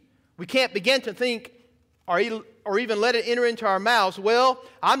chief. We can't begin to think or even let it enter into our mouths, well,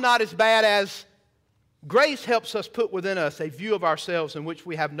 I'm not as bad as. Grace helps us put within us a view of ourselves in which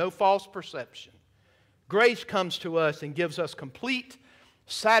we have no false perception. Grace comes to us and gives us complete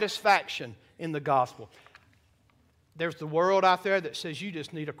satisfaction in the gospel. There's the world out there that says you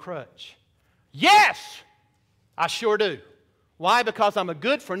just need a crutch. Yes, I sure do. Why? Because I'm a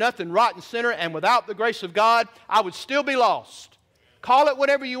good-for-nothing, rotten sinner, and without the grace of God, I would still be lost. Call it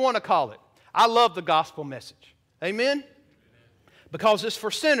whatever you want to call it. I love the gospel message. Amen? Because it's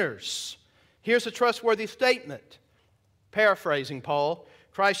for sinners. Here's a trustworthy statement. Paraphrasing Paul,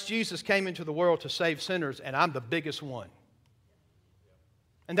 Christ Jesus came into the world to save sinners, and I'm the biggest one.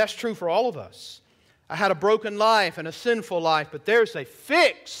 And that's true for all of us. I had a broken life and a sinful life, but there's a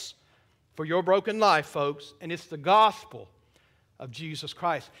fix for your broken life, folks, and it's the gospel of Jesus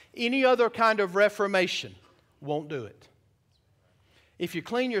Christ. Any other kind of reformation won't do it. If you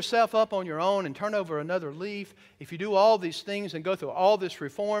clean yourself up on your own and turn over another leaf, if you do all these things and go through all this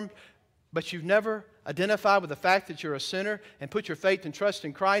reform, but you've never identified with the fact that you're a sinner and put your faith and trust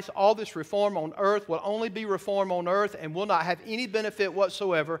in Christ, all this reform on earth will only be reform on earth and will not have any benefit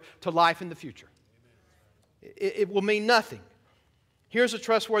whatsoever to life in the future. It will mean nothing. Here's a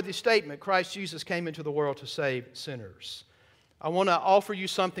trustworthy statement. Christ Jesus came into the world to save sinners. I want to offer you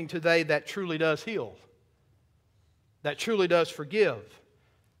something today that truly does heal, that truly does forgive,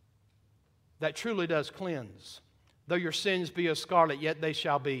 that truly does cleanse. Though your sins be as scarlet, yet they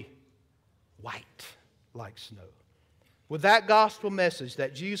shall be white like snow. With that gospel message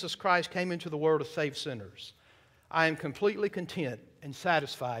that Jesus Christ came into the world to save sinners, I am completely content and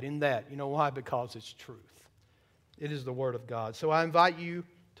satisfied in that. You know why? Because it's truth. It is the Word of God. So I invite you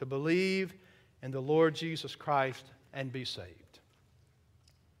to believe in the Lord Jesus Christ and be saved.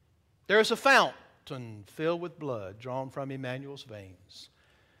 There is a fountain filled with blood drawn from Emmanuel's veins,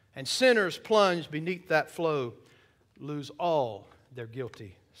 and sinners plunged beneath that flow lose all their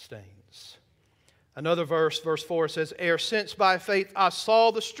guilty stains. Another verse, verse 4 says, ere since by faith I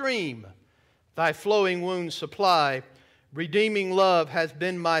saw the stream, thy flowing wounds supply, redeeming love has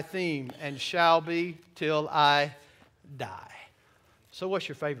been my theme and shall be till I die. So what's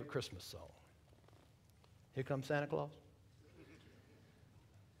your favorite Christmas song? Here Comes Santa Claus?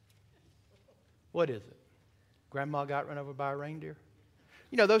 What is it? Grandma got run over by a reindeer?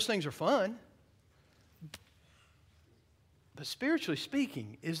 You know, those things are fun. But spiritually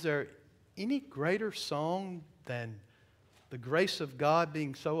speaking, is there any greater song than the grace of God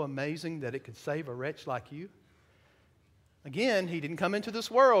being so amazing that it could save a wretch like you? Again, He didn't come into this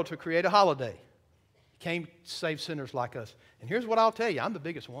world to create a holiday. He came to save sinners like us. And here's what I'll tell you, I'm the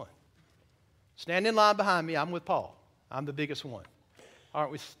biggest one. Stand in line behind me, I'm with Paul. I'm the biggest one.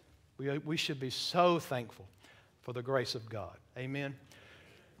 Aren't we? We should be so thankful for the grace of God. Amen.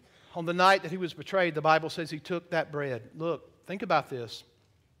 On the night that He was betrayed, the Bible says He took that bread. Look, think about this.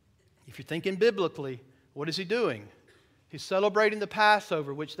 If you're thinking biblically, what is He doing? He's celebrating the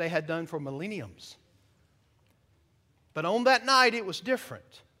Passover, which they had done for millenniums. But on that night, it was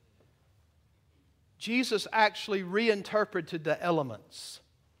different. Jesus actually reinterpreted the elements.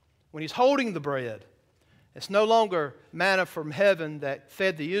 When He's holding the bread, it's no longer manna from heaven that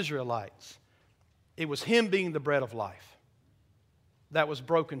fed the Israelites. It was Him being the bread of life that was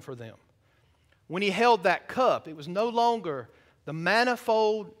broken for them. When He held that cup, it was no longer the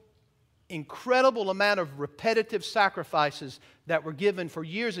manifold, incredible amount of repetitive sacrifices that were given for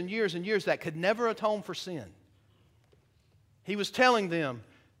years and years and years that could never atone for sin. He was telling them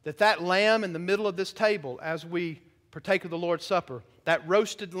that that lamb in the middle of this table, as we partake of the Lord's Supper, that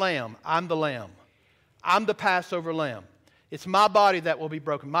roasted lamb, I'm the lamb. I'm the Passover lamb. It's my body that will be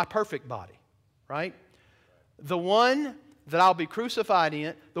broken, my perfect body, right? The one that I'll be crucified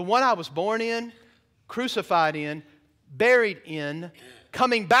in, the one I was born in, crucified in, buried in,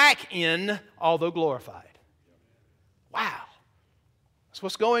 coming back in, although glorified. Wow. That's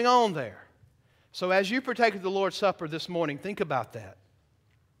what's going on there. So as you partake of the Lord's Supper this morning, think about that.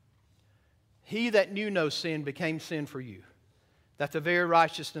 He that knew no sin became sin for you, that the very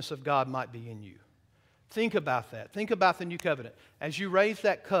righteousness of God might be in you. Think about that. Think about the new covenant. As you raise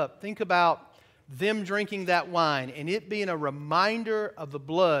that cup, think about them drinking that wine and it being a reminder of the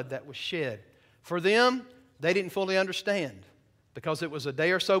blood that was shed. For them, they didn't fully understand because it was a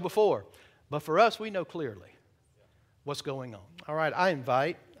day or so before. But for us, we know clearly what's going on. All right, I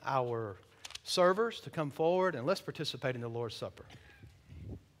invite our servers to come forward and let's participate in the Lord's Supper.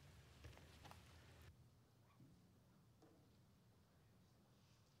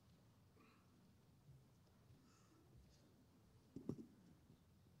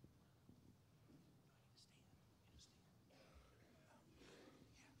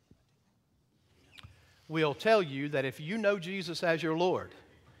 We'll tell you that if you know Jesus as your Lord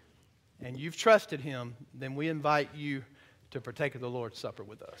and you've trusted Him, then we invite you to partake of the Lord's Supper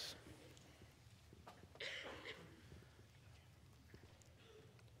with us.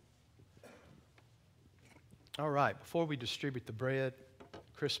 All right, before we distribute the bread,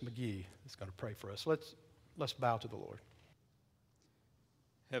 Chris McGee is going to pray for us. Let's bow to the Lord.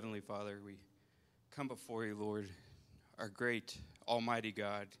 Heavenly Father, we come before you, Lord, our great almighty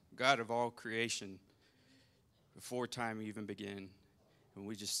God, God of all creation, before time even began. And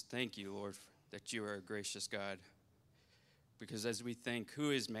we just thank you, Lord, that you are a gracious God. Because as we think,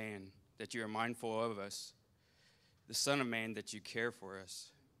 who is man that you are mindful of us, the Son of Man that you care for us,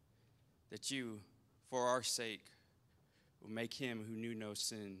 that you, for our sake, will make him who knew no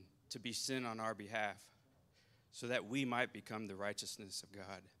sin to be sin on our behalf, so that we might become the righteousness of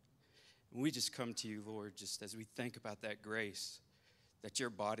God. And we just come to you, Lord, just as we think about that grace, that your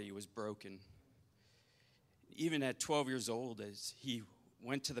body was broken. Even at 12 years old, as he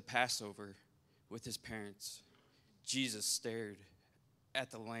went to the Passover with his parents, Jesus stared at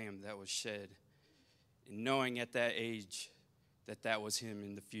the lamb that was shed, and knowing at that age that that was him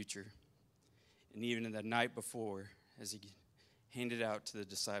in the future. And even in the night before, as he handed out to the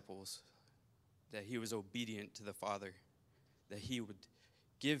disciples, that he was obedient to the Father, that he would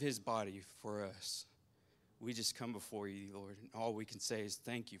give his body for us. We just come before you, Lord, and all we can say is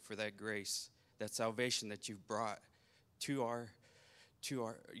thank you for that grace, that salvation that you've brought to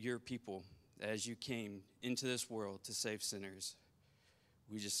your people as you came into this world to save sinners.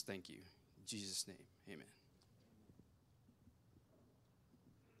 We just thank you. In Jesus' name, amen.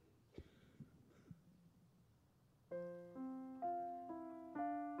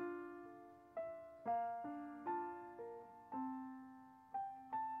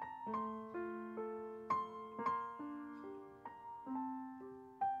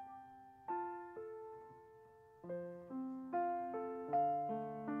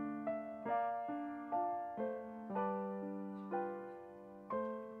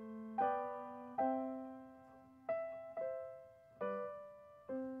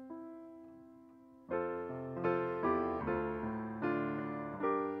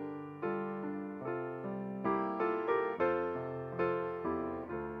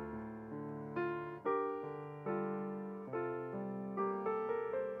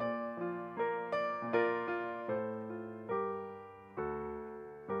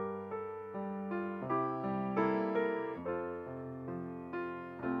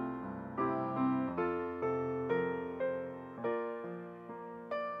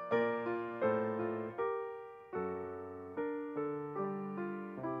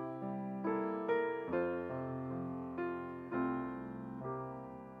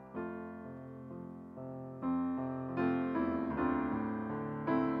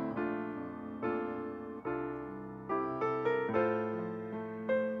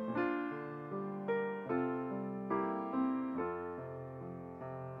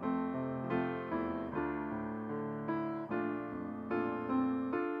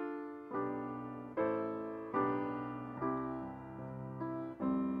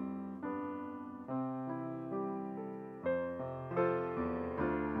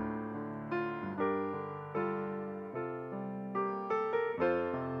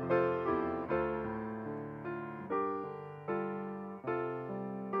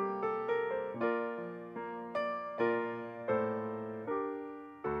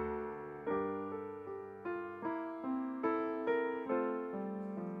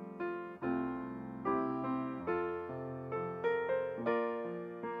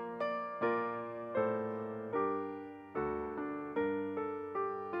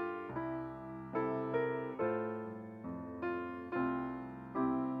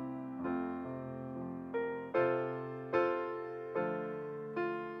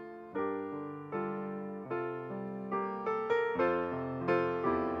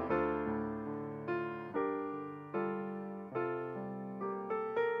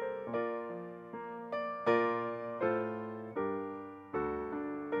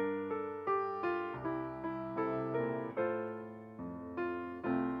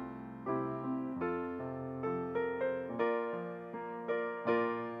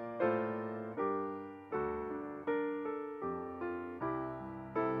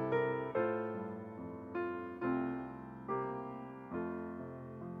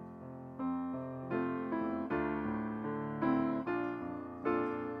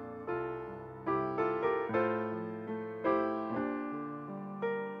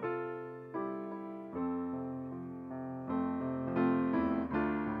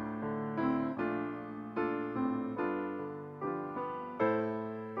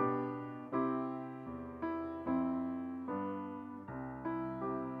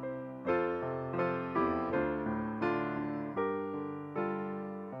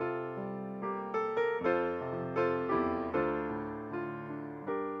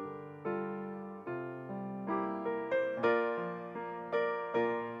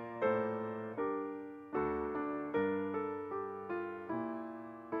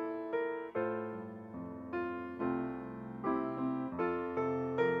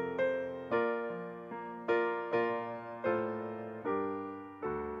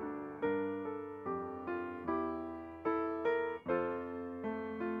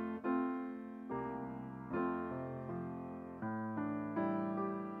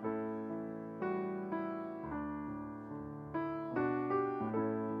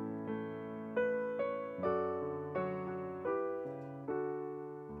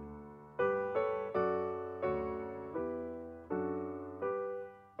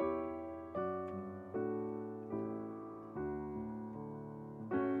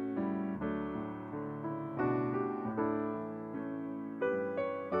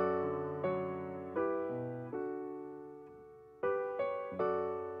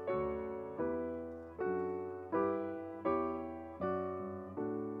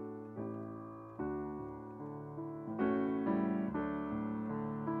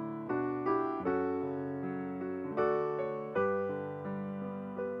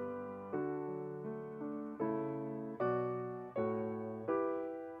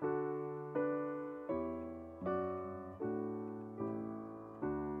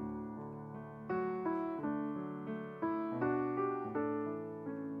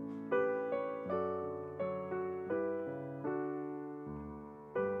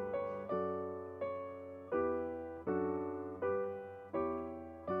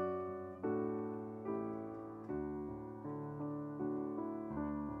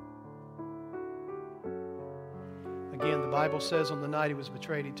 Again, the Bible says on the night he was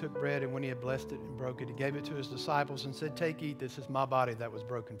betrayed, he took bread, and when he had blessed it and broke it, he gave it to his disciples and said, "Take, eat, this is my body that was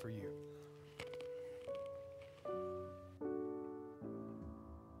broken for you."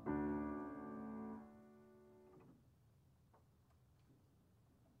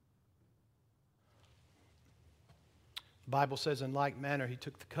 The Bible says in like manner, he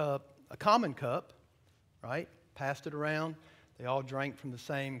took the cup, a common cup, right? Passed it around. They all drank from the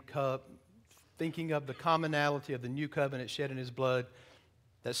same cup, thinking of the commonality of the new covenant shed in his blood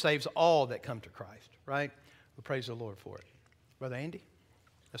that saves all that come to Christ, right? We praise the Lord for it. Brother Andy,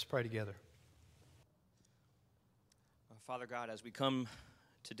 let's pray together. Father God, as we come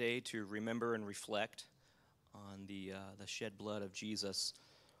today to remember and reflect on the shed blood of Jesus,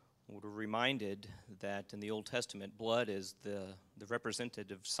 we're reminded that in the Old Testament, blood is the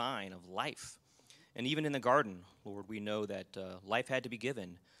representative sign of life. And even in the garden, Lord, we know that life had to be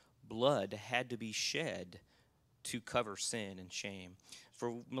given. Blood had to be shed to cover sin and shame.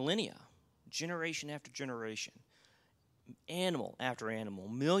 For millennia, generation after generation, animal after animal,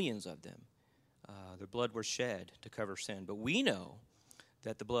 millions of them, their blood was shed to cover sin. But we know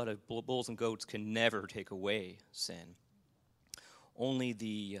that the blood of bulls and goats can never take away sin. Only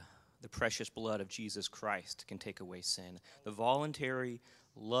the precious blood of Jesus Christ can take away sin. The voluntary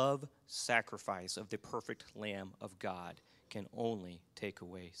love sacrifice of the perfect Lamb of God can only take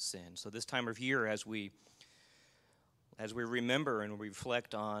away sin. So this time of year, as we remember and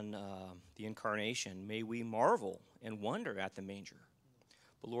reflect on the incarnation, may we marvel and wonder at the manger.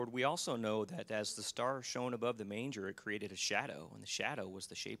 But Lord, we also know that as the star shone above the manger, it created a shadow, and the shadow was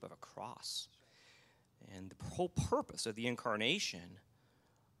the shape of a cross. And the whole purpose of the incarnation,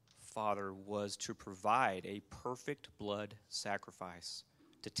 Father, was to provide a perfect blood sacrifice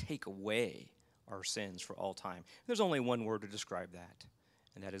to take away our sins for all time. There's only one word to describe that,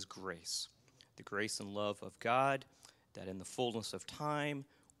 and that is grace. The grace and love of God, that in the fullness of time,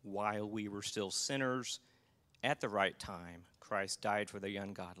 while we were still sinners, at the right time, Christ died for the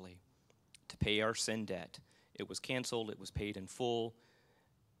ungodly to pay our sin debt. It was canceled. It was paid in full.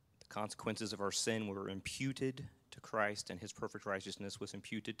 The consequences of our sin were imputed to Christ, and his perfect righteousness was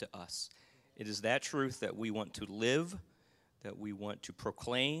imputed to us. It is that truth that we want to live, that we want to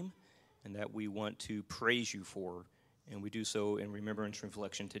proclaim, and that we want to praise you for. And we do so in remembrance and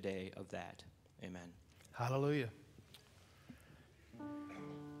reflection today of that. Amen. Hallelujah.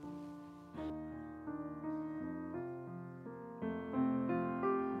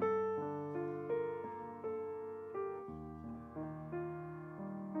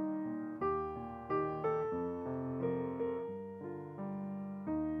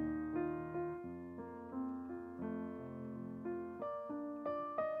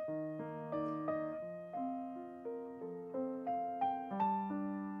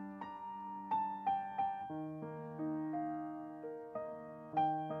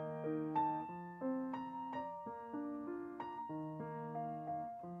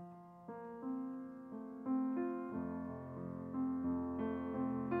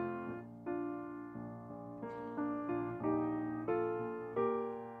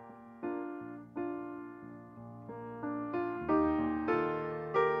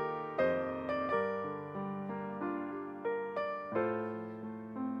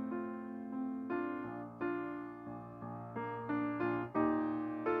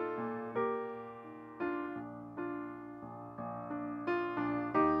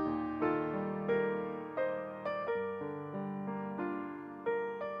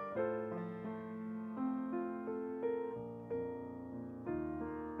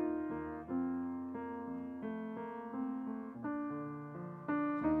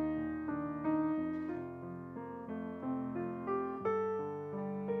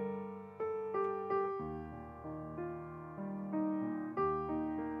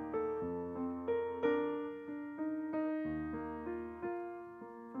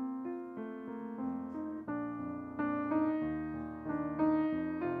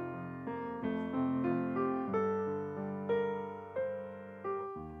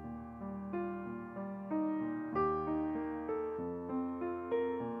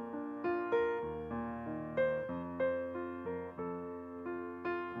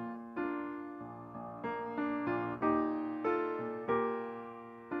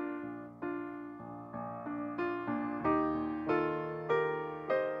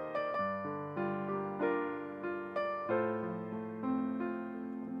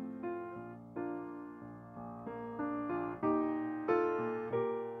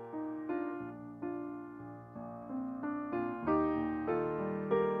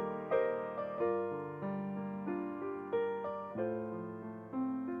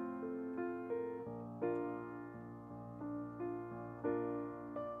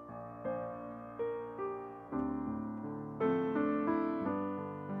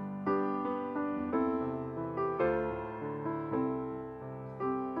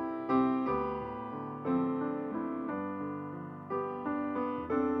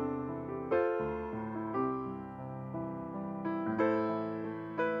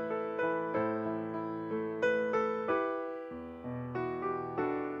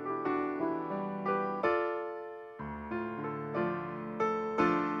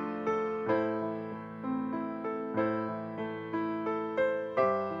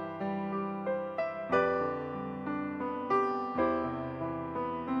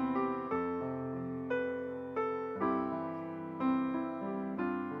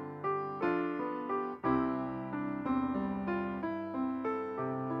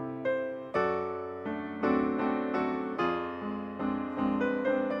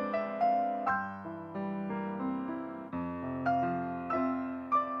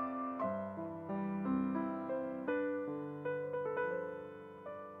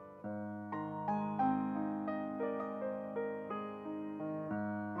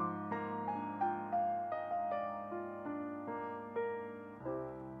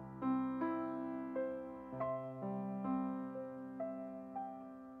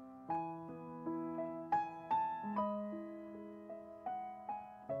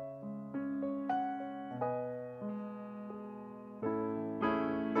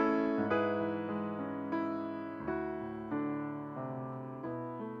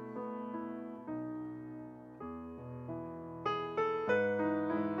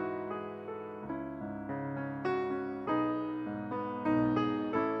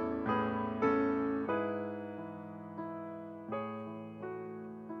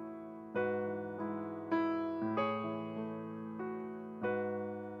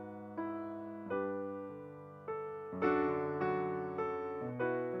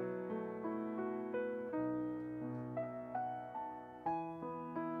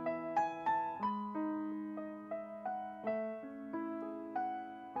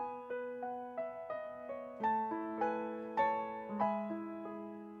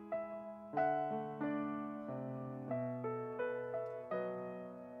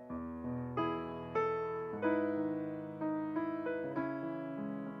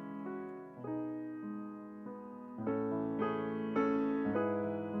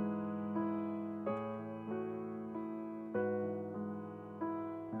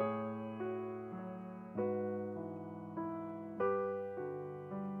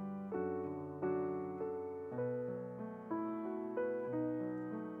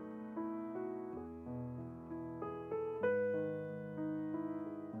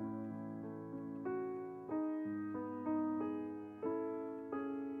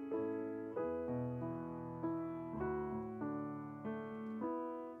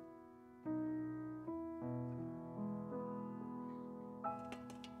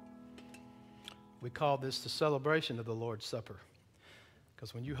 We call this the celebration of the Lord's Supper.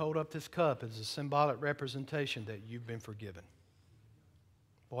 Because when you hold up this cup, it's a symbolic representation that you've been forgiven.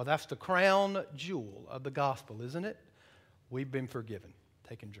 Boy, that's the crown jewel of the gospel, isn't it? We've been forgiven.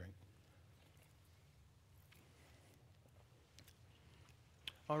 Take and drink.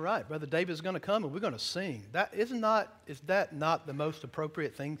 All right, Brother David's going to come and we're going to sing. Is that not the most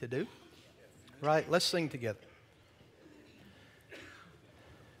appropriate thing to do? Right? Let's sing together.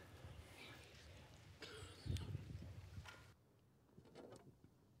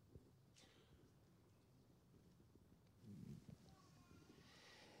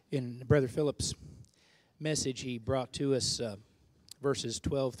 In Brother Philip's message, he brought to us verses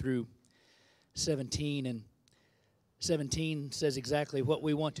 12 through 17, and 17 says exactly what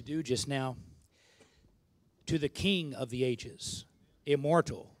we want to do just now. To the King of the ages,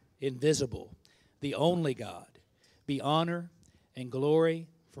 immortal, invisible, the only God, be honor and glory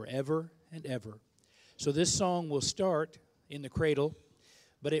forever and ever. So this song will start in the cradle,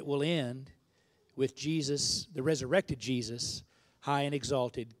 but it will end with Jesus, the resurrected Jesus, high and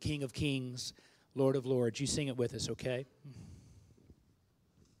exalted, King of kings, Lord of lords. You sing it with us, okay?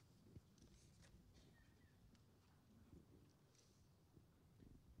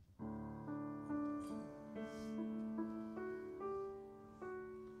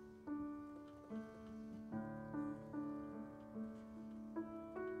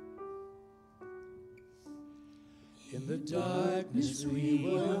 In the darkness we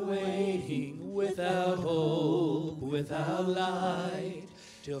were waiting, without hope, without light,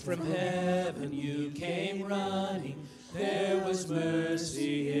 till from heaven you came running. There was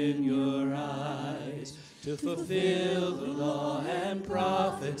mercy in your eyes, to fulfill the law and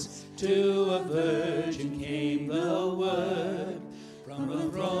prophets. To a virgin came the word, from a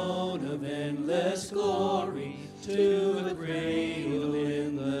throne of endless glory to a cradle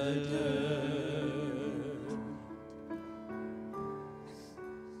in the dirt.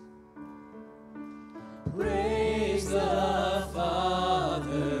 Praise the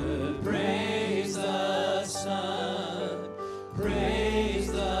Father, praise the Son,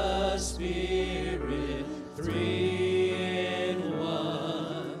 praise the Spirit, three in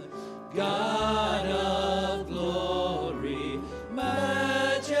one. God of glory,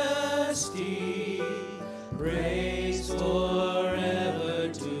 majesty, praise forever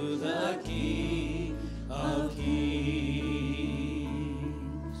to the King of kings.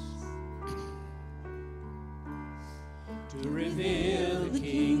 To reveal the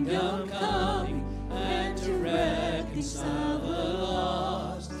kingdom coming and to reconcile the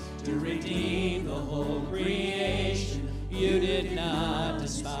lost, to redeem the whole creation, you did not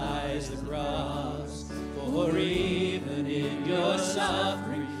despise the cross. For even in your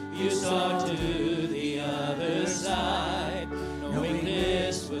suffering, you saw to the other side, knowing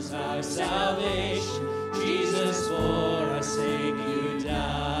this was our salvation. Jesus, for our sake you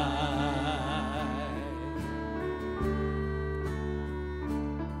died.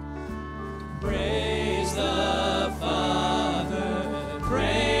 Praise the Father,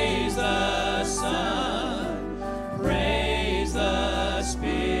 praise the Son, praise the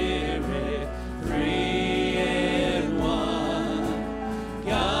Spirit, three in one.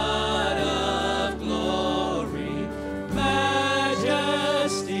 God of glory, majesty,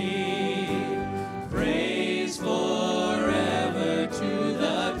 praise forever to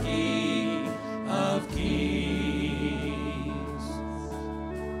the King of kings.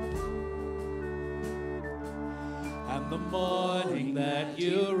 And the morning that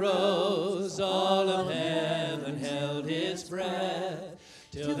you rose, all of heaven held its breath,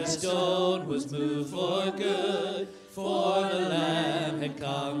 till the stone was moved for good, for the Lamb had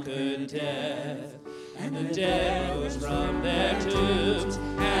conquered death. And the dead rose from their tombs,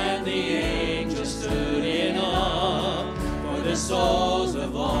 and the angels stood in awe, for the souls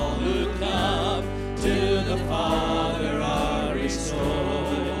of all who come to the Father are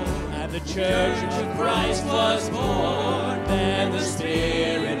restored. And the church of Christ was born, and the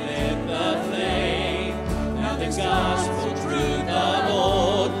Spirit lit the flame. Now the gospel truth of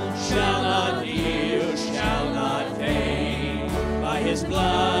old shall not yield, shall not fade. By his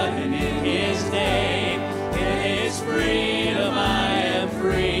blood and in his name, in his freedom I am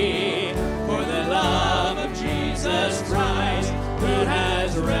free. For the love of Jesus Christ, who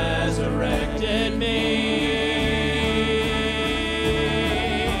has resurrected me.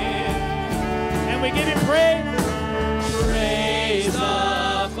 And we give him praise. Praise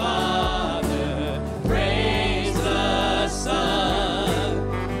the Father, praise the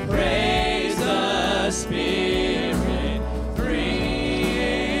Son, praise the Spirit, three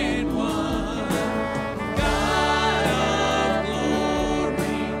in one. God of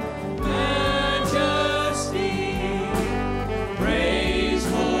glory, majesty,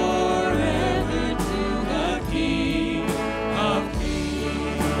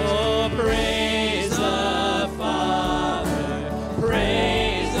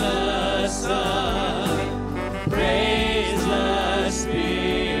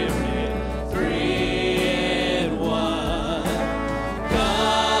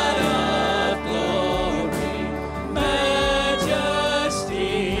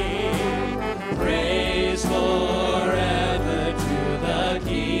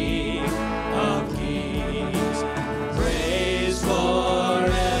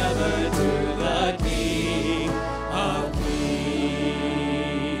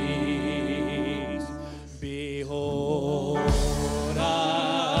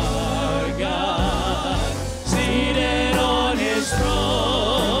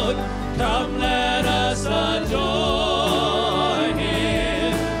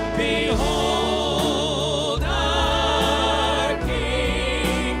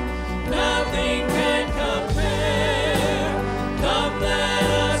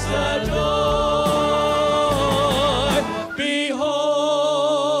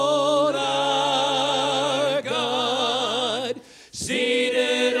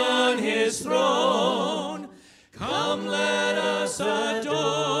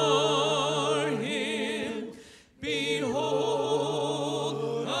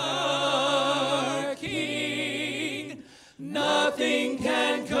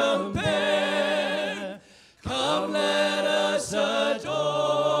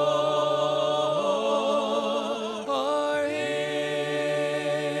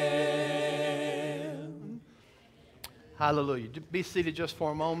 Hallelujah. Be seated just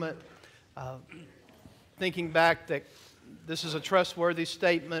for a moment. Thinking back that this is a trustworthy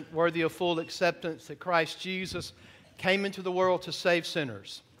statement, worthy of full acceptance, that Christ Jesus came into the world to save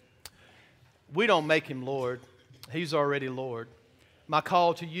sinners. We don't make him Lord. He's already Lord. My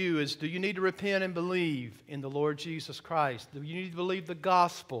call to you is, do you need to repent and believe in the Lord Jesus Christ? Do you need to believe the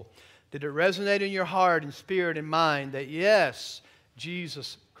gospel? Did it resonate in your heart and spirit and mind that, yes,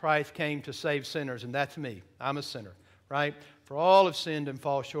 Jesus Christ came to save sinners, and that's me. I'm a sinner, right? For all have sinned and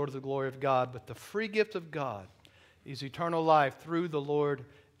fall short of the glory of God, but the free gift of God is eternal life through the Lord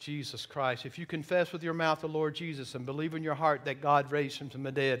Jesus Christ. If you confess with your mouth the Lord Jesus and believe in your heart that God raised him from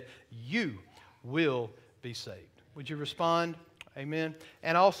the dead, you will be saved. Would you respond? Amen.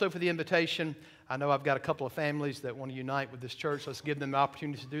 And also for the invitation, I know I've got a couple of families that want to unite with this church. Let's give them the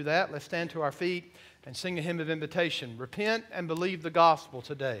opportunity to do that. Let's stand to our feet and sing a hymn of invitation. Repent and believe the gospel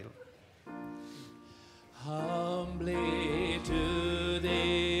today. Humbly to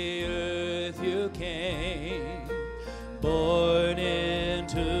the earth you came, born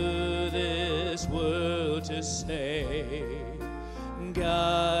into this world to save.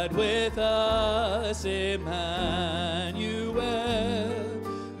 God with us, Emmanuel,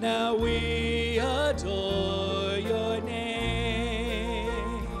 now we adore your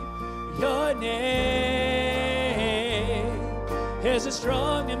name. Your name is a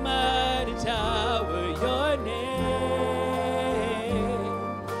strong and mighty tower. Your name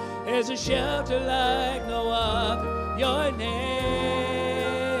is a shelter like no other. Your name,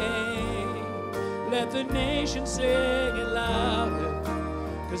 let the nation sing it louder,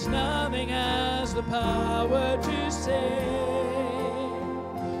 'cause nothing has the power to save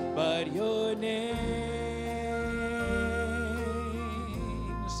but your name.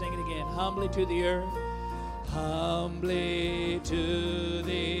 Sing it again. Humbly to the earth. Humbly to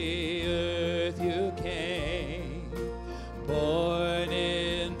the earth you came, born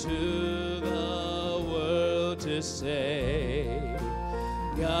into the world to save.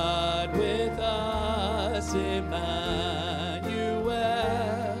 God with us, Emmanuel,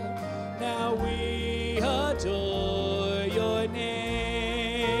 now we adore your name.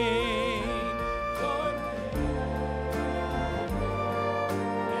 Your name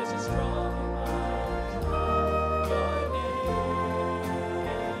is a strong and mighty. Your name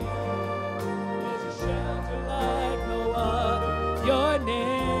is a shelter like no other. Your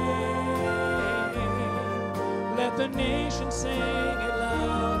name, let the nation sing it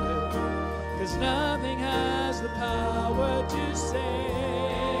louder, 'cause nothing has the power to save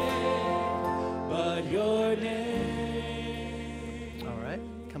but your name. All right,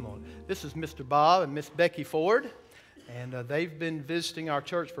 come on. This is Mr. Bob and Miss Becky Ford, and they've been visiting our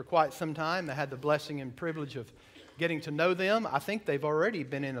church for quite some time. I had the blessing and privilege of getting to know them. I think they've already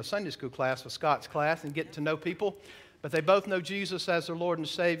been in a Sunday school class with Scott's class and getting to know people. But they both know Jesus as their Lord and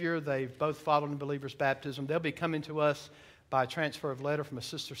Savior. They've both followed in believers' baptism. They'll be coming to us by transfer of letter from a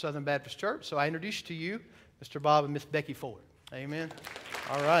sister Southern Baptist church. So I introduce to you Mr. Bob and Miss Becky Ford. Amen.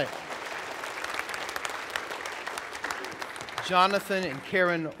 All right. Jonathan and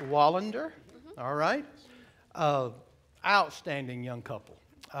Karen Wallander. All right. Outstanding young couple.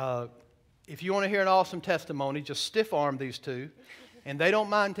 If you want to hear an awesome testimony, just stiff arm these two, and they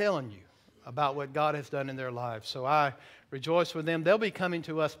don't mind telling you about what God has done in their lives. So I rejoice with them. They'll be coming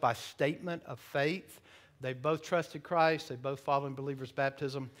to us by statement of faith. They both trusted Christ. They both followed in believers'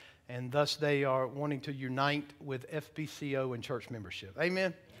 baptism. And thus they are wanting to unite with FBCO and church membership.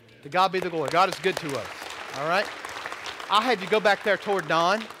 Amen? To God be the glory. God is good to us. All right? I'll have you go back there toward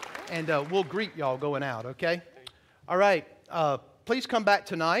Don, and we'll greet y'all going out, okay? All right. Please come back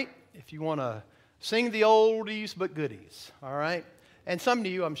tonight if you want to sing the oldies but goodies. All right? And some of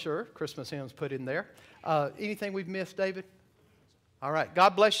you, I'm sure, Christmas hymns put in there. Anything we've missed, David? All right.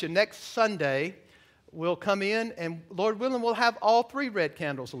 God bless you. Next Sunday, we'll come in, and Lord willing, we'll have all 3 red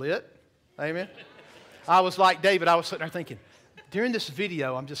candles lit. Amen. I was like David. I was sitting there thinking, during this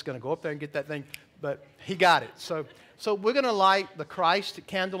video, I'm just going to go up there and get that thing. But he got it. So we're going to light the Christ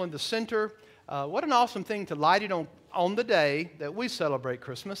candle in the center. What an awesome thing to light it on the day that we celebrate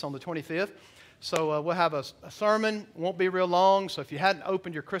Christmas, on the 25th. So we'll have a sermon. Won't be real long. So if you hadn't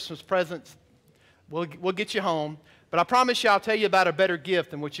opened your Christmas presents, we'll get you home. But I promise you, I'll tell you about a better gift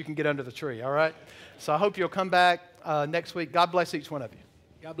than what you can get under the tree, all right? So I hope you'll come back next week. God bless each one of you.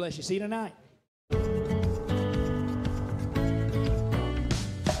 God bless you. See you tonight.